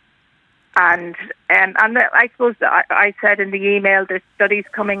 And I suppose I said in the email, there's studies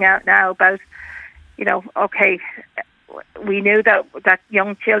coming out now about, we knew that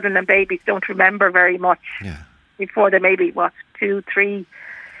young children and babies don't remember very much before they maybe 2, 3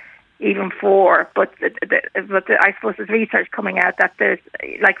 even 4. But I suppose there's research coming out that there's,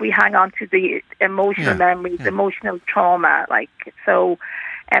 like, we hang on to the emotional memories, emotional trauma, like, so.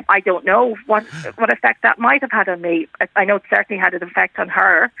 I don't know what effect that might have had on me. I know it certainly had an effect on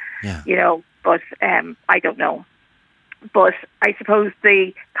her, you know, but I don't know. But I suppose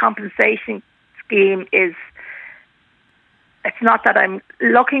the compensation scheme is, it's not that I'm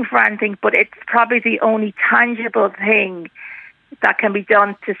looking for anything, but it's probably the only tangible thing that can be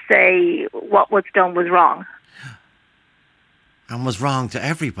done to say what was done was wrong. And was wrong to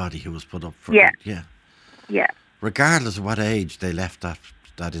everybody who was put up for it. Yeah. Regardless of what age they left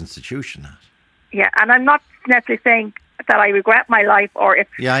that institution at. Yeah, and I'm not necessarily saying that I regret my life, or if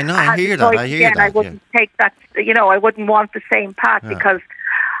I know, I hear that. I wouldn't take that, you know, I wouldn't want the same path because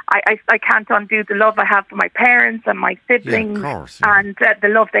I can't undo the love I have for my parents and my siblings, and the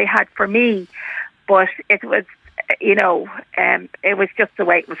love they had for me. But it was, you know, it was just the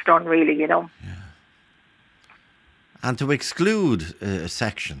way it was done, really, you know. Yeah. And to exclude a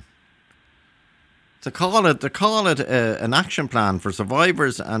section, to call it an action plan for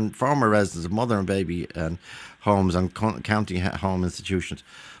survivors and former residents of mother and baby and homes and county home institutions.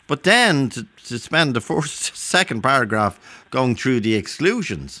 But then to spend the second paragraph going through the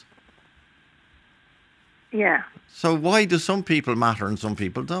exclusions. Yeah. So why do some people matter and some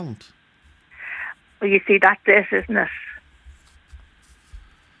people don't? Well, you see, that's it, isn't it?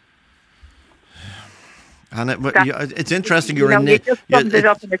 And it's interesting. You just summed it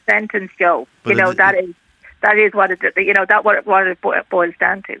up in a sentence, Joe. You know, that is what it. You know, what it boils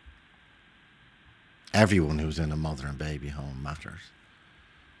down to. Everyone who's in a mother and baby home matters.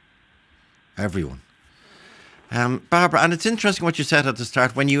 Everyone. Barbara, and it's interesting what you said at the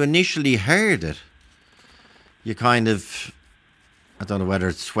start. When you initially heard it, you kind of, I don't know whether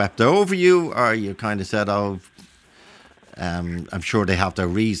it swept over you or you kind of said, "Oh, I'm sure they have their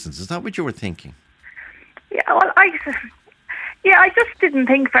reasons." Is that what you were thinking? Yeah, well, I just didn't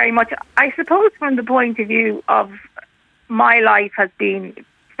think very much. I suppose from the point of view of my life has been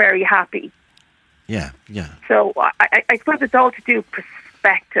very happy. Yeah. So I suppose it's all to do with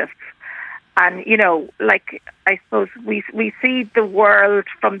perspective. And, you know, like, I suppose we see the world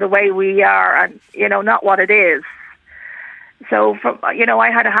from the way we are and, you know, not what it is. So, you know, I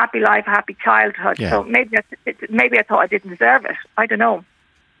had a happy life, a happy childhood. Yeah. So maybe I thought I didn't deserve it. I don't know.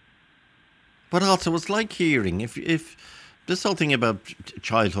 But also, it's like hearing, if this whole thing about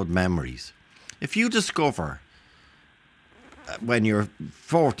childhood memories, if you discover when you're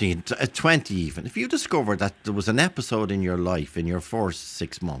 14, 20 even, if you discover that there was an episode in your life in your first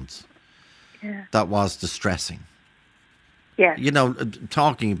 6 months that was distressing, you know,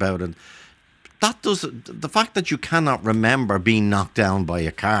 talking about it, the fact that you cannot remember being knocked down by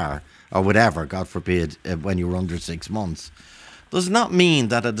a car or whatever, God forbid, when you were under 6 months, does not mean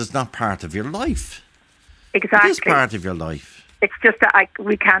that it is not part of your life. Exactly. It is part of your life. It's just that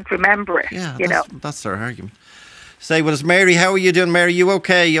we can't remember it. Yeah, you know. That's their argument. Stay with us. Mary, how are you doing, Mary? You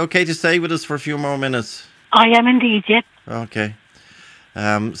okay? You okay to stay with us for a few more minutes? I am indeed, yep. Okay.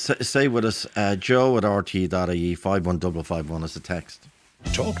 Stay with us. Joe at RT.ie, 51551 is the text.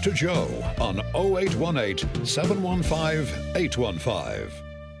 Talk to Joe on 0818 715 815.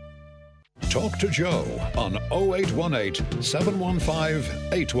 Talk to Joe on 0818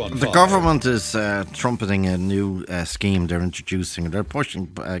 715 815. The government is trumpeting a new scheme they're introducing. They're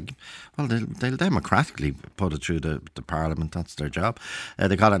pushing, they'll democratically put it through the Parliament. That's their job.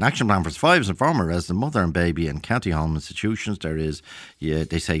 They call it an action plan for survivors and former residents, mother and baby and county home institutions. There is,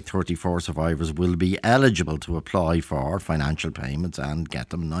 they say 34 survivors will be eligible to apply for financial payments and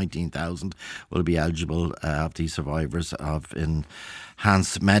get them. 19,000 will be eligible of these survivors of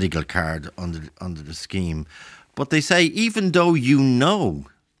enhanced medical card under the scheme. But they say even though you know,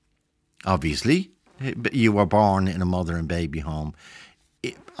 obviously, you were born in a mother and baby home,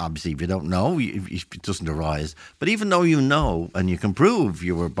 obviously if you don't know, it doesn't arise. But even though you know and you can prove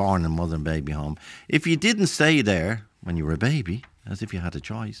you were born in a mother and baby home, if you didn't stay there when you were a baby, as if you had a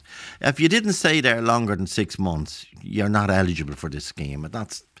choice, if you didn't stay there longer than 6 months, you're not eligible for this scheme. And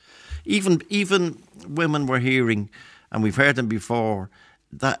that's even women we're hearing, and we've heard them before,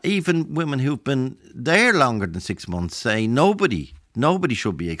 that even women who've been there longer than 6 months say nobody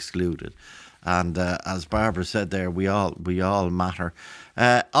should be excluded. And as Barbara said there, we all matter.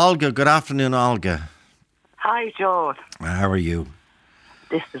 Olga, good afternoon, Olga. Hi, Joe. How are you?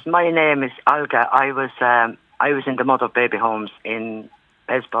 My name is Olga. I was in the mother baby homes in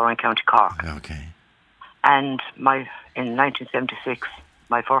Besborough in County Cork. Okay. And in 1976,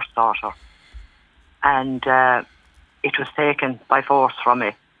 my first daughter, and it was taken by force from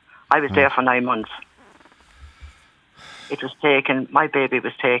me. I was there for 9 months. It was taken. My baby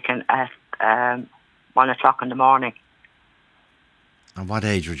was taken at 1 o'clock in the morning. And what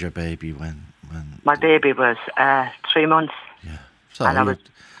age was your baby when? My baby was 3 months. Yeah. So and I was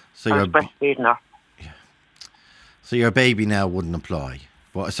breastfeeding her. Yeah. So your baby now wouldn't apply.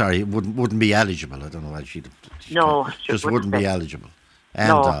 Well, sorry, it wouldn't be eligible. I don't know why she just wouldn't be eligible.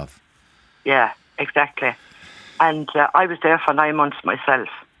 End of. Yeah, exactly. And I was there for 9 months myself.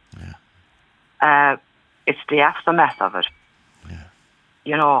 Yeah. It's the aftermath of it. Yeah.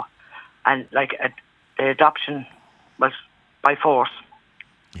 You know, and like the adoption was by force.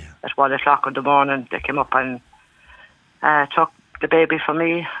 Yeah. At 1 o'clock in the morning, they came up and took the baby from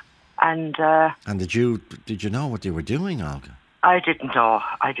me. And did you know what they were doing, Olga? I didn't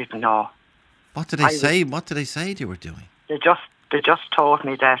know. What did they say? What did they say they were doing? They just told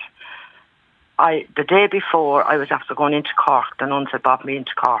me that the day before I was after going into Cork. The nuns had brought me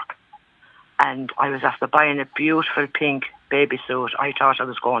into Cork, and I was after buying a beautiful pink baby suit. I thought I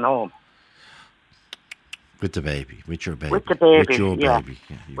was going home with the baby, with your baby, with the baby, with your baby,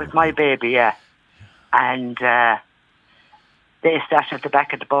 with my baby, yeah. And they sat at the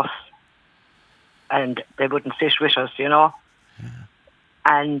back of the bus, and they wouldn't sit with us, you know. Yeah.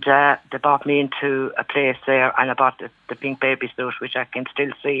 And they brought me into a place there, and I bought the pink baby suit, which I can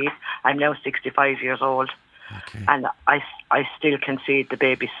still see. I'm now 65 years old, okay. And I still can see the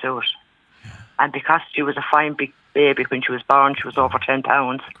baby suit. Yeah. And because she was a fine big baby when she was born, she was over 10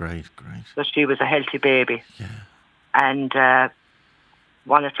 pounds. Great. So she was a healthy baby. Yeah. And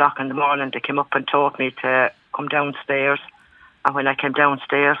 1 o'clock in the morning, they came up and told me to come downstairs. And when I came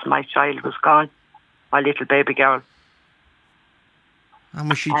downstairs, my child was gone, my little baby girl. And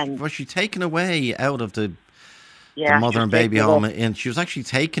was she taken away out of the mother and baby away. home? And she was actually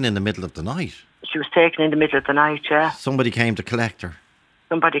taken in the middle of the night. She was taken in the middle of the night, yeah. Somebody came to collect her.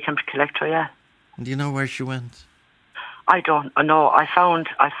 Somebody came to collect her, yeah. And do you know where she went? I don't know. I found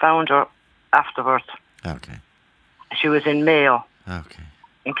her afterwards. Okay. She was in Mayo. Okay.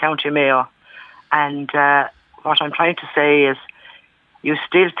 In County Mayo. And what I'm trying to say is, you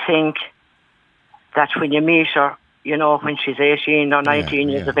still think that when you meet her, you know, when she's 18 or 19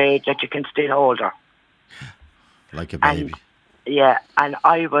 years of age, that you can still hold her. Like a baby. And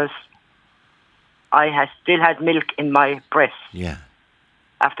I had still had milk in my breast. Yeah.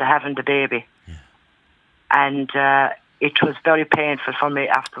 After having the baby. Yeah. And it was very painful for me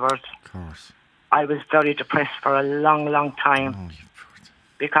afterwards. Of course. I was very depressed for a long, long time. Oh, you poor thing.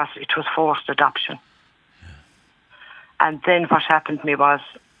 Because it was forced adoption. Yeah. And then what happened to me was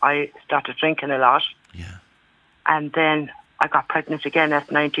I started drinking a lot. Yeah. And then I got pregnant again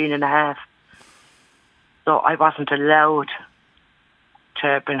at 19 and a half. So I wasn't allowed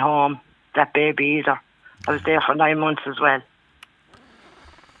to bring home that baby either. I was there for 9 months as well.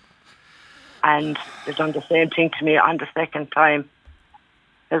 And they done the same thing to me on the second time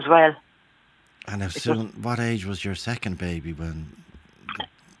as well. And what age was your second baby when?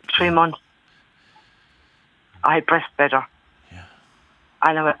 3 months. I breastfed her. Yeah.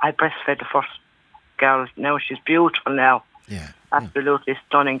 I breastfed the first girl. Now she's beautiful now. Yeah. Absolutely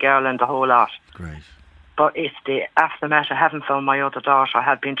stunning girl and the whole lot. Great. But it's the aftermath. I haven't found my other daughter. I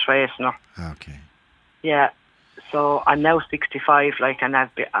have been tracing her. Okay. Yeah. So I'm now 65, and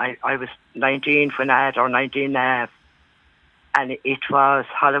I was 19 when I had her, 19 and a half. And it was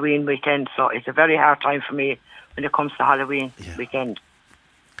Halloween weekend, so it's a very hard time for me when it comes to Halloween weekend.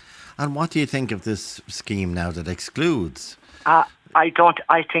 And what do you think of this scheme now that excludes? I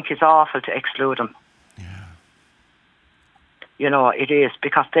think it's awful to exclude them. Yeah. You know, it is,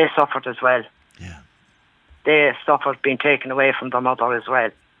 because they suffered as well. Yeah. They suffered being taken away from their mother as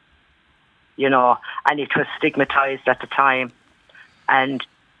well. You know, and it was stigmatised at the time. And,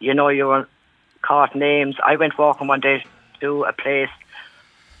 you know, you were called names. I went walking one day to a place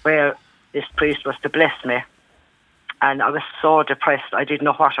where this priest was to bless me. And I was so depressed. I didn't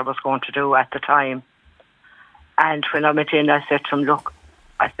know what I was going to do at the time. And when I went in, I said to him, look,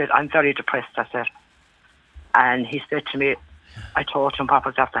 I said, I'm very depressed, I said. And he said to me, I told him what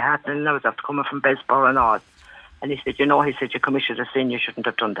was after happening, and I was after coming from Bessborough and all. And he said, you committed a sin, you shouldn't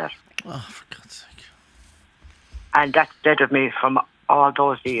have done that. Oh, for God's sake. And that deadened me from all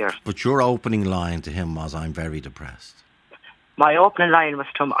those years. But your opening line to him was, I'm very depressed. My opening line was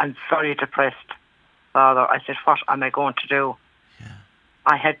to him, I'm very depressed, Father. I said, what am I going to do? Yeah.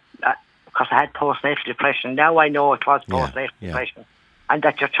 I had, because I had postnatal depression. Now I know it was postnatal depression. And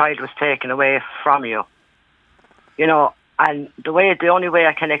that your child was taken away from you. You know, and the only way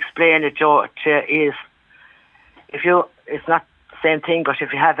I can explain it, Joe, to you is, it's not the same thing, but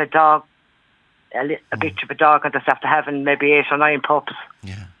if you have a dog, a bit of a dog, and that's after having maybe 8 or 9 pups,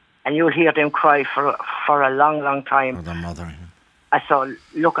 and you'll hear them cry for a long, long time. For their mother. I saw,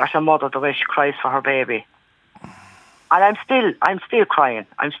 look at a mother, the way she cries for her baby. And I'm still crying.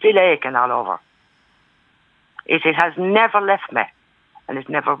 I'm still aching all over. It has never left me, and it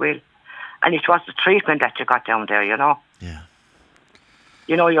never will. And it was the treatment that you got down there, you know. Yeah.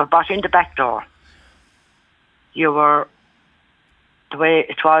 You know, you're brought in the back door. You were, the way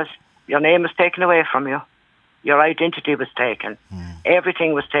it was, your name was taken away from you. Your identity was taken.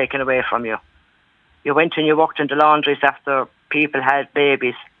 Everything was taken away from you. You went and you worked in the laundries after people had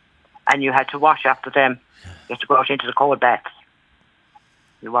babies, and you had to wash after them. You had to go out into the cold baths.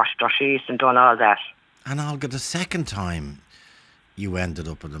 You washed their sheets and done all that. And Olga, the second time you ended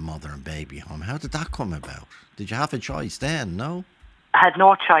up at a mother and baby home, how did that come about? Did you have a choice then, no? I had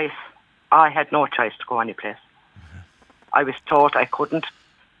no choice. I had no choice to go anyplace. I was told I couldn't.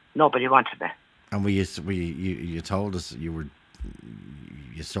 Nobody wanted me. And you told us you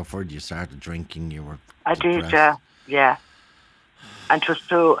suffered, you started drinking, you were I depressed. did, yeah. And it was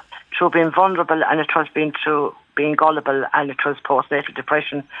through being vulnerable, and it was through being gullible, and it was postnatal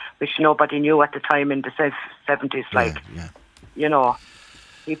depression, which nobody knew at the time in the 70s. You know,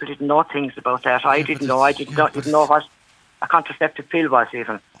 people didn't know things about that. I didn't know. I didn't know what a contraceptive pill was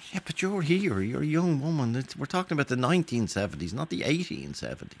even. Yeah, but you're here. You're a young woman. We're talking about the 1970s, not the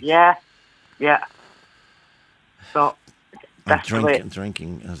 1870s. Yeah. So that's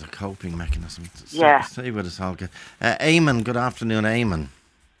drinking as a coping mechanism. Stay with us, Olga. Eamon, good afternoon, Eamon.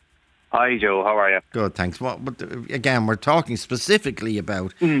 Hi, Joe. How are you? Good, thanks. But again, we're talking specifically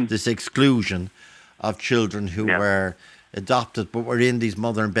about this exclusion of children who were adopted, but were in these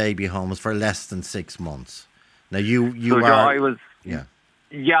mother and baby homes for less than 6 months. Now, I was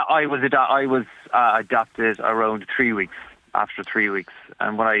adopted around 3 weeks. After 3 weeks,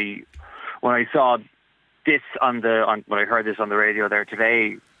 and when I saw this when I heard this on the radio there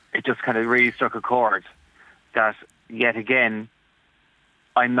today, it just kind of really struck a chord that yet again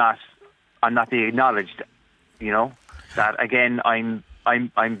I'm not being acknowledged. You know, that again I'm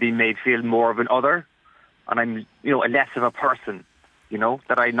being made feel more of an other, and I'm less of a person. You know,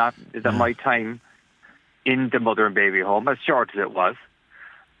 that my time in the mother and baby home, as short as it was,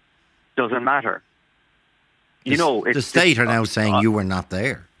 doesn't matter. The state are now saying you were not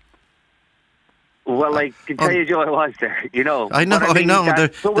there. Well, I can tell you, Joe, I was there. I know.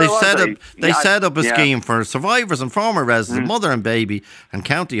 They set up a scheme for survivors and former residents, mother and baby, and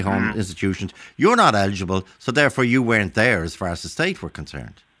county home institutions. You're not eligible, so therefore you weren't there as far as the state were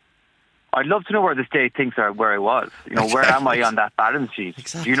concerned. I'd love to know where the state thinks where I was. Where am I on that balance sheet?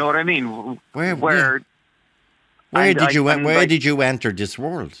 Exactly. Do you know what I mean? Where did you enter this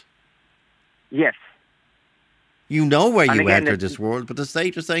world? Yes. You know where you entered this world, but the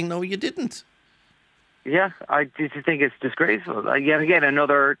state is saying, no, you didn't. Yeah, I just think it's disgraceful. Yet again,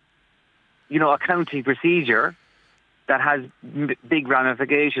 another, accounting procedure that has big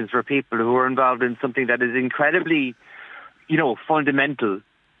ramifications for people who are involved in something that is incredibly, fundamental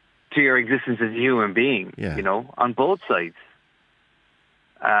to your existence as a human being, on both sides.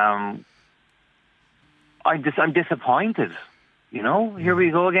 I'm disappointed, Here we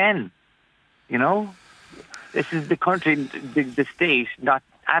go again, This is the country, the state, not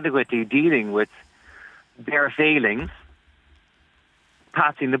adequately dealing with their failings,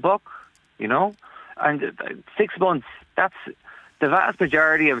 passing the buck, And 6 months, that's the vast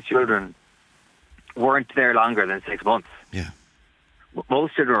majority of children weren't there longer than 6 months. Yeah.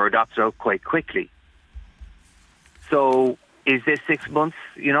 Most children were adopted out quite quickly. So is this 6 months,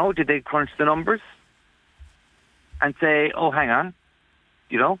 did they crunch the numbers and say, oh, hang on,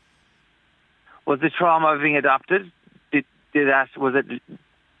 was the trauma of being adopted?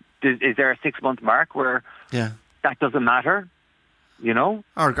 Is there a 6 month mark where that doesn't matter?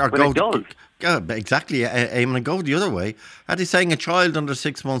 Or go, it does. Exactly. Aiming go the other way. Are they saying a child under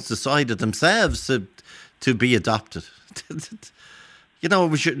 6 months decided themselves to be adopted?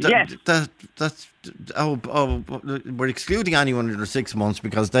 We should. Yes. We're excluding anyone under 6 months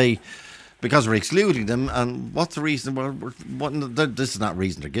because we're excluding them. And what's the reason? Well, this is not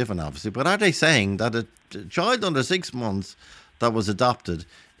reason they're given, obviously. But are they saying that a child under 6 months that was adopted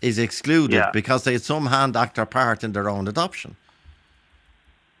is excluded because they had some hand, act, or part in their own adoption?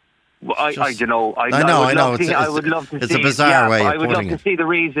 Well, I don't know. I would love to see. It's a bizarre way of putting it. I would love to see the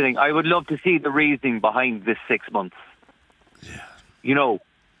reasoning. I would love to see the reasoning behind this 6 months. Yeah.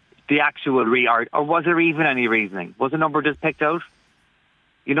 The actual or was there even any reasoning? Was the number just picked out?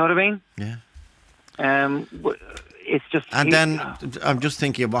 You know what I mean? Yeah. it's just... And then I'm just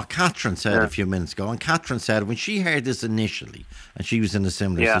thinking of what Catherine said a few minutes ago. And Catherine said when she heard this initially, and she was in a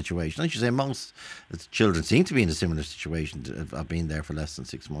similar situation, and she said most children seem to be in a similar situation, I've been there for less than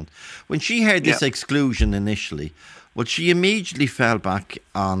 6 months. When she heard this exclusion initially, well, she immediately fell back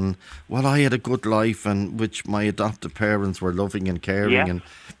on, well, I had a good life and which my adoptive parents were loving and caring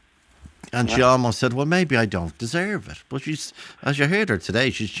and she almost said, well, maybe I don't deserve it. But she's, as you heard her today,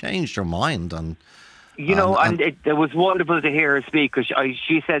 she's changed her mind on... it was wonderful to hear her speak because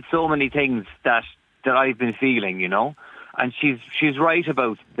she said so many things that I've been feeling, and she's right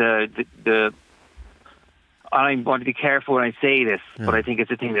about the I'm going to be careful when I say this, but I think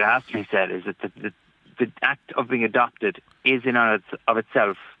it's a thing that has to be said, is that the act of being adopted is in and of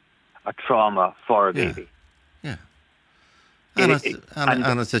itself a trauma for a baby. Yeah. And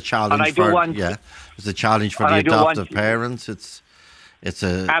it's a challenge it's a challenge for the adoptive parents. It's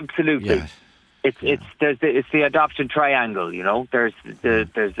a... Absolutely. Yeah. It's the adoption triangle, There's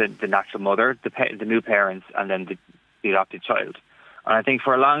the natural mother, the new parents, and then the adopted child. And I think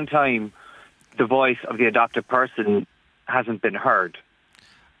for a long time, the voice of the adopted person hasn't been heard.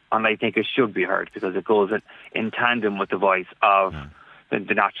 And I think it should be heard because it goes in tandem with the voice of the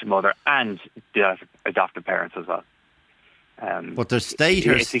natural mother and the adopted parents as well. But the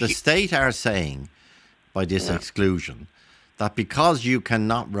state are saying by this exclusion that because you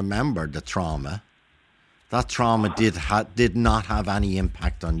cannot remember the trauma, that trauma did not have any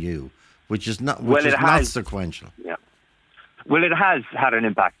impact on you, which is not not sequential. Yeah. Well, it has had an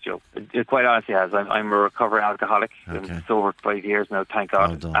impact, Joe. It quite honestly has. I'm a recovering alcoholic. Okay. It's over 5 years now, thank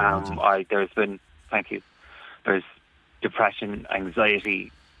God. There's depression,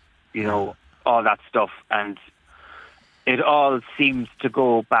 anxiety, all that stuff, and it all seems to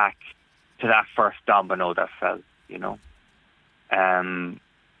go back to that first domino that fell,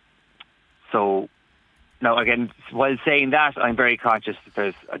 So, now again, while saying that, I'm very conscious that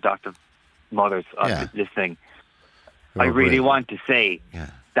there's adoptive mothers listening. I really want to say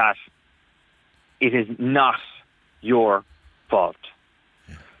that it is not your fault.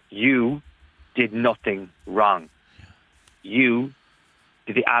 Yeah. You did nothing wrong. Yeah. You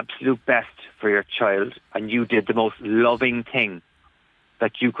did the absolute best for your child, and you did the most loving thing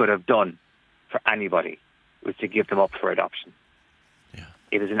that you could have done for anybody, was to give them up for adoption. Yeah.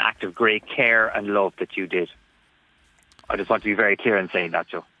 It is an act of great care and love that you did. I just want to be very clear in saying that,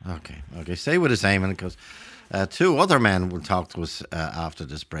 Joe. Okay. Stay with us, Eamon, because two other men will talk to us after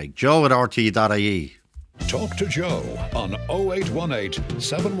this break. Joe at RT.ie. Talk to Joe on 0818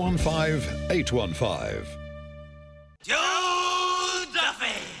 715 815. Joe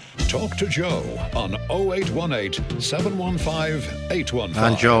Duffy. Talk to Joe on 0818 715 815.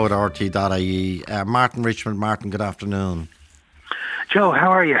 And Joe at RT.ie. Martin Richmond. Martin, good afternoon. Joe,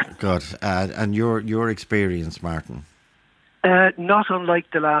 how are you? Good. And your experience, Martin? Not unlike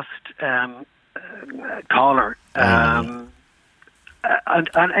the last caller. And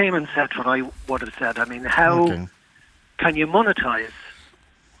Eamon said what I would have said. I mean, how can you monetize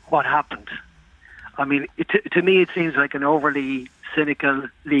what happened? I mean, to me, it seems like an overly cynical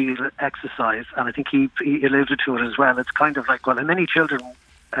legal exercise, and I think he alluded to it as well. It's kind of like, well, how many children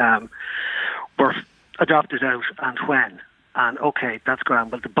were adopted out and when? And okay, that's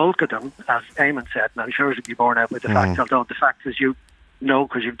grand. But the bulk of them, as Eamon said, and I'm sure it'll be borne out with the fact, although the fact is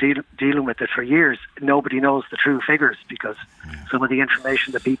because you're dealing with it for years, nobody knows the true figures because some of the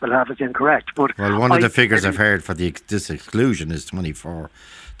information that people have is incorrect. But one of the figures I've heard for this exclusion is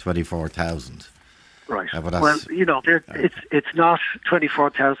 24,000. Right. Well, it's not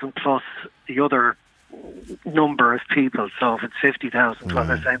 24,000 plus the other number of people. So if it's 50,000, well,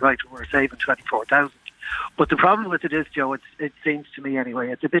 they're saying, right, we're saving 24,000. But the problem with it is, Joe, it seems to me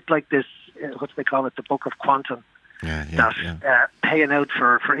anyway, it's a bit like this, what do they call it, the Book of Quantum. Paying out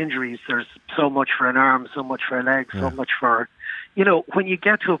for injuries. There's so much for an arm, so much for a leg, so much for... when you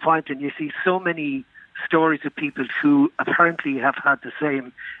get to a point and you see so many stories of people who apparently have had the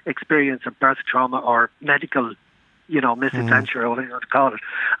same experience of birth trauma or medical, misadventure, or whatever you want to call it.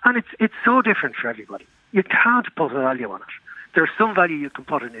 And it's so different for everybody. You can't put a value on it. There's some value you can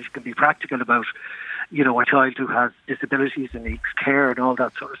put in it. You can be practical about, a child who has disabilities and needs care and all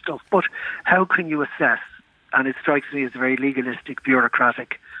that sort of stuff. But how can you assess? And it strikes me as very legalistic,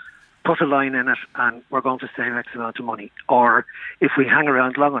 bureaucratic. Put a line in it, and we're going to save X amount of money. Or if we hang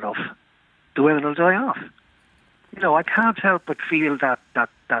around long enough, the women will die off. I can't help but feel that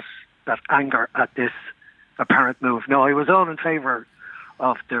anger at this apparent move. No, I was all in favour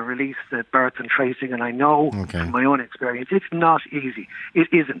of the release, the birth and tracing, and I know from my own experience, it's not easy. It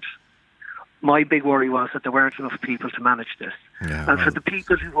isn't. My big worry was that there weren't enough people to manage this. For the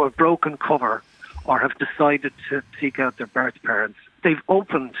people who have broken cover or have decided to seek out their birth parents, they've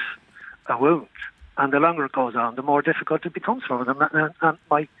opened a wound. And the longer it goes on, the more difficult it becomes for them. And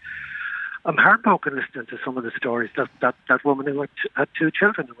I'm heartbroken listening to some of the stories that woman who had 2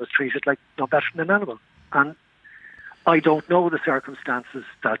 children and was treated like no better than an animal. And I don't know the circumstances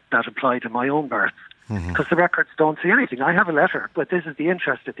that applied to my own birth, because the records don't say anything. I have a letter, but this is the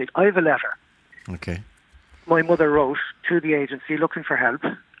interesting thing. I have a letter. Okay. My mother wrote to the agency looking for help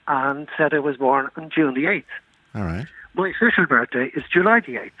and said I was born on June the 8th. All right. My official birthday is July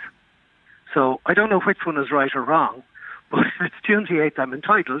the 8th. So I don't know which one is right or wrong, but if it's June the 8th, I'm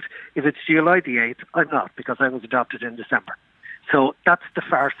entitled. If it's July the 8th, I'm not, because I was adopted in December. So that's the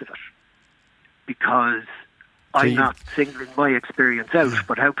farce of it, because I'm not singling my experience out,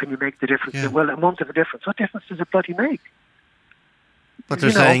 but how can you make the difference? Yeah. Well, a month of a difference. What difference does it bloody make? But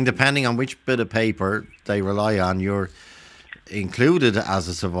they're saying, depending on which bit of paper they rely on, you're included as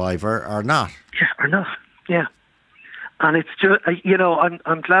a survivor or not. Yeah, or not. Yeah. And it's just,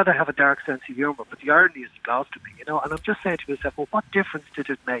 I'm glad I have a dark sense of humour, but the irony is lost to me, and I'm just saying to myself, well, what difference did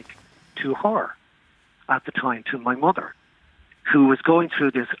it make to her at the time, to my mother, who was going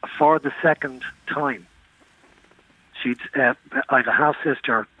through this for the second time? I have a half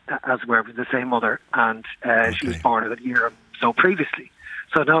sister, as we're the same mother, and she was born a year or so previously.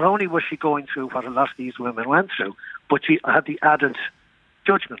 So not only was she going through what a lot of these women went through, but she had the added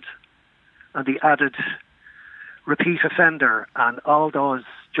judgment and the added repeat offender and all those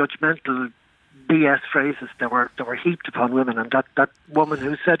judgmental BS phrases that were heaped upon women. And that woman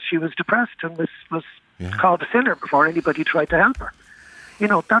who said she was depressed and was called a sinner before anybody tried to help her.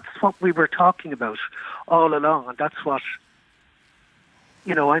 That's what we were talking about all along, and that's what,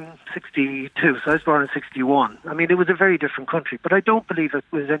 I'm 62, so I was born in 61. I mean, it was a very different country, but I don't believe it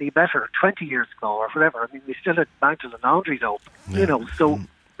was any better 20 years ago or whatever. I mean, we still had Mantle and laundries open, so,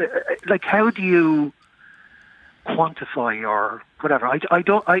 how do you quantify or whatever? I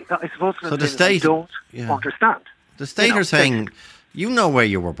suppose so the state, I don't understand. The state are saying, you know where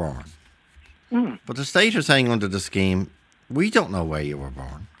you were born. But the state are saying under the scheme, we don't know where you were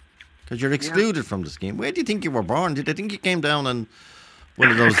born, because you're excluded from the scheme. Where do you think you were born? Did they think you came down in one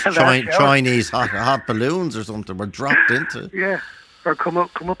of those Chinese hot balloons or something, were dropped into? Yeah, or come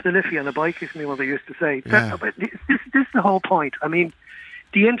up the Liffey on a bike, as my mother used to say. But this is the whole point. I mean,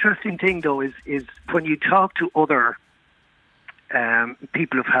 the interesting thing, though, is when you talk to other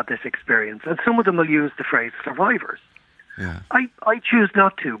people who've had this experience, and some of them will use the phrase survivors. Yeah. I choose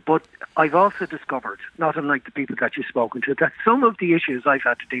not to, but I've also discovered, not unlike the people that you've spoken to, that some of the issues I've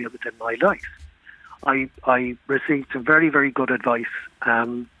had to deal with in my life, I received some very, very good advice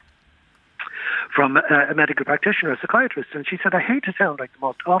from a medical practitioner, a psychiatrist, and she said, I hate to sound like the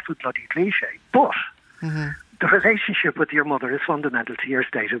most awful bloody cliche, but the relationship with your mother is fundamental to your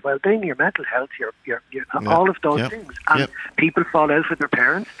state of well-being, your mental health, your all of those things. And people fall out with their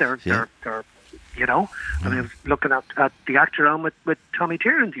parents. They're I mean, I was looking at the actor on with Tommy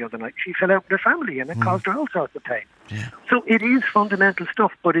Tiernan the other night. She fell out with her family, and it caused her all sorts of pain. Yeah. So it is fundamental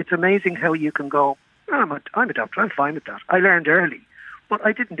stuff, but it's amazing how you can go, I'm a doctor, I'm fine with that. I learned early, but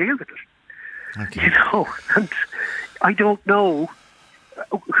I didn't deal with it. Okay. And I don't know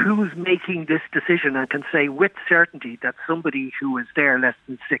who's making this decision and can say with certainty that somebody who is there less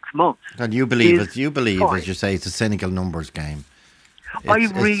than 6 months. And you believe, as you say, it's a cynical numbers game. I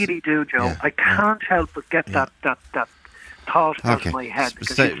really do, Joe. Yeah, I can't help but get that thought out of my head,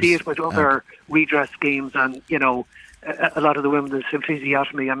 because you see it with other redress schemes, and a lot of the women in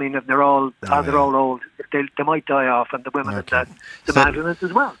symphysiotomy. I mean, if they're all old, they might die off, and the women at the ambulance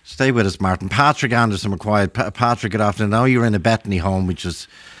as well. Stay with us, Martin. Patrick Anderson required. Patrick, good afternoon. Now you're in a Bethany home, which is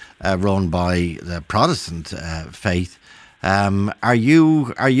run by the Protestant faith. Are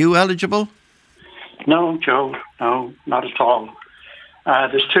you eligible? No, Joe. No, not at all.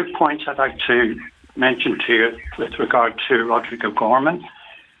 There's 2 points I'd like to mention to you with regard to Roderick O'Gorman.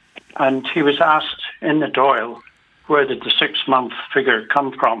 And he was asked in the Dáil, where did the 6-month figure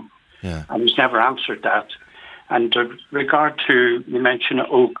come from? Yeah. And he's never answered that. And with regard to, you mentioned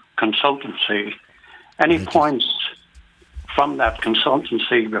Oak Consultancy, any points from that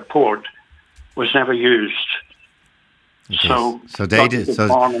consultancy report was never used. Okay. So they did.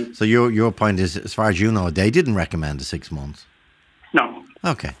 So your point is, as far as you know, they didn't recommend the 6 months. No.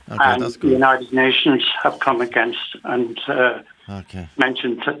 Okay, and that's good. The United Nations have come against and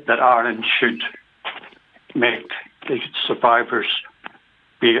mentioned that Ireland should make the survivors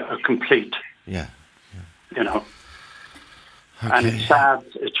be a complete. Yeah. Okay. And it's sad.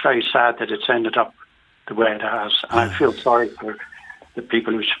 It's very sad that it's ended up the way it has. And I feel sorry for the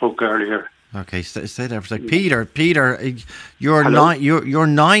people who spoke earlier Okay, stay there for a second. Peter, you're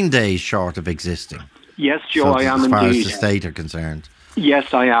 9 days short of existing. Yes, Joe, I am indeed. As far as the state are concerned.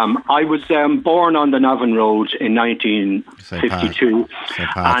 Yes, I am. I was born on the Navan Road in 1952,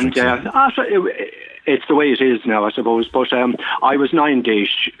 and it's the way it is now, I suppose. But I was 9 days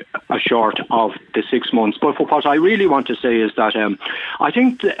short of the 6 months. But what I really want to say is that I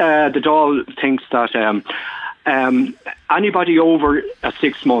think the Dáil thinks that anybody over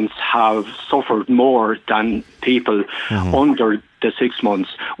 6 months have suffered more than people under the 6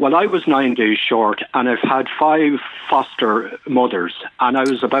 months. Well, I was 9 days short, and I've had 5 foster mothers, and I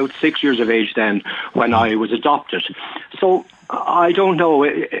was about 6 years of age then when I was adopted. So I don't know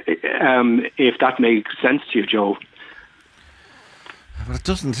if that makes sense to you, Joe. Well, it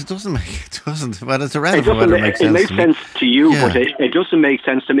doesn't. Well, it's irrelevant whether it makes sense. It makes sense to you, yeah. But it doesn't make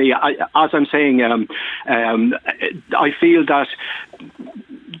sense to me. As I'm saying, I feel that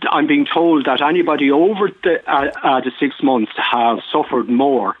I'm being told that anybody over the 6 months have suffered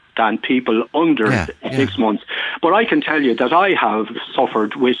more than people under 6 months. But I can tell you that I have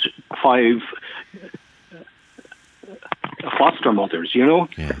suffered with 5 foster mothers, you know.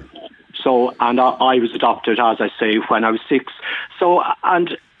 Yeah. So, and I was adopted, as I say, when I was 6. So,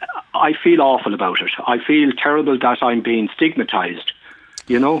 and I feel awful about it. I feel terrible that I'm being stigmatised,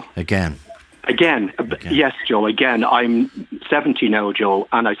 you know. Again. Yes, Joe, again. I'm 70 now, Joe,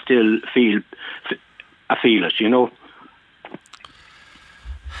 and I still feel it, you know.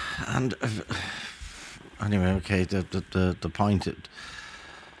 And anyway, okay, the point...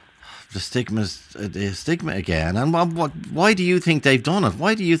 The stigma again. And why do you think they've done it?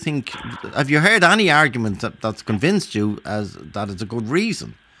 Why do you think... Have you heard any argument that's convinced you as that it's a good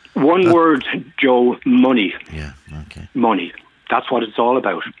reason? One word, Joe, money. Yeah, okay. Money. That's what it's all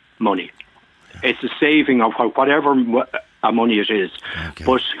about, money. Yeah. It's the saving of whatever money it is. Okay.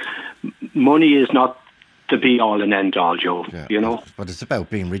 But money is not the be-all and end-all, Joe, you know? But it's about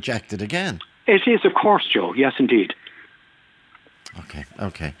being rejected again. It is, of course, Joe. Yes, indeed. Okay.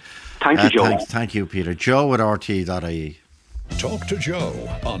 Thank you, Joe. Thank you, Peter. Joe at RT.ie. Talk to Joe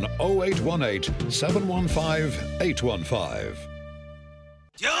on 0818 715 815.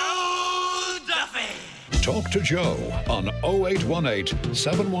 Joe Duffy. Talk to Joe on 0818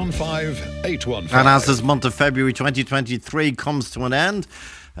 715 815. And as this month of February 2023 comes to an end,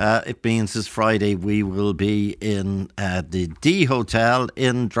 it means this Friday we will be in the D Hotel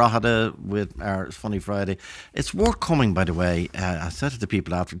in Drogheda with our Funny Friday. It's worth coming, by the way. I said to the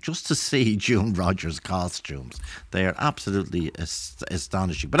people after, just to see June Rogers' costumes. They are absolutely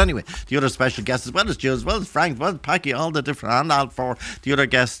astonishing. But anyway, the other special guests, as well as Jill, as well as Frank, as well as Packy, all the different, and Al for the other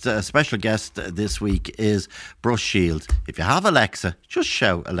guest, special guest this week is Brush Shield. If you have Alexa, just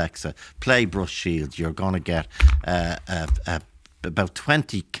shout Alexa, play Brush Shield. You're going to get about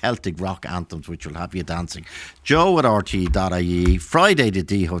 20 Celtic rock anthems which will have you dancing. Joe at RT.ie, Friday the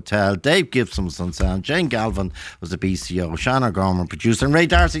D Hotel, Dave Gibson was on sound, Jane Galvin was the BCO, Shannon Gorman producer, and Ray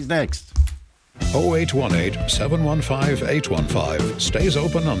Darcy's next. 0818 715 815 stays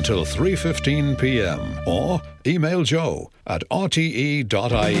open until 3:15 p.m. or email Joe at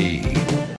rte.ie.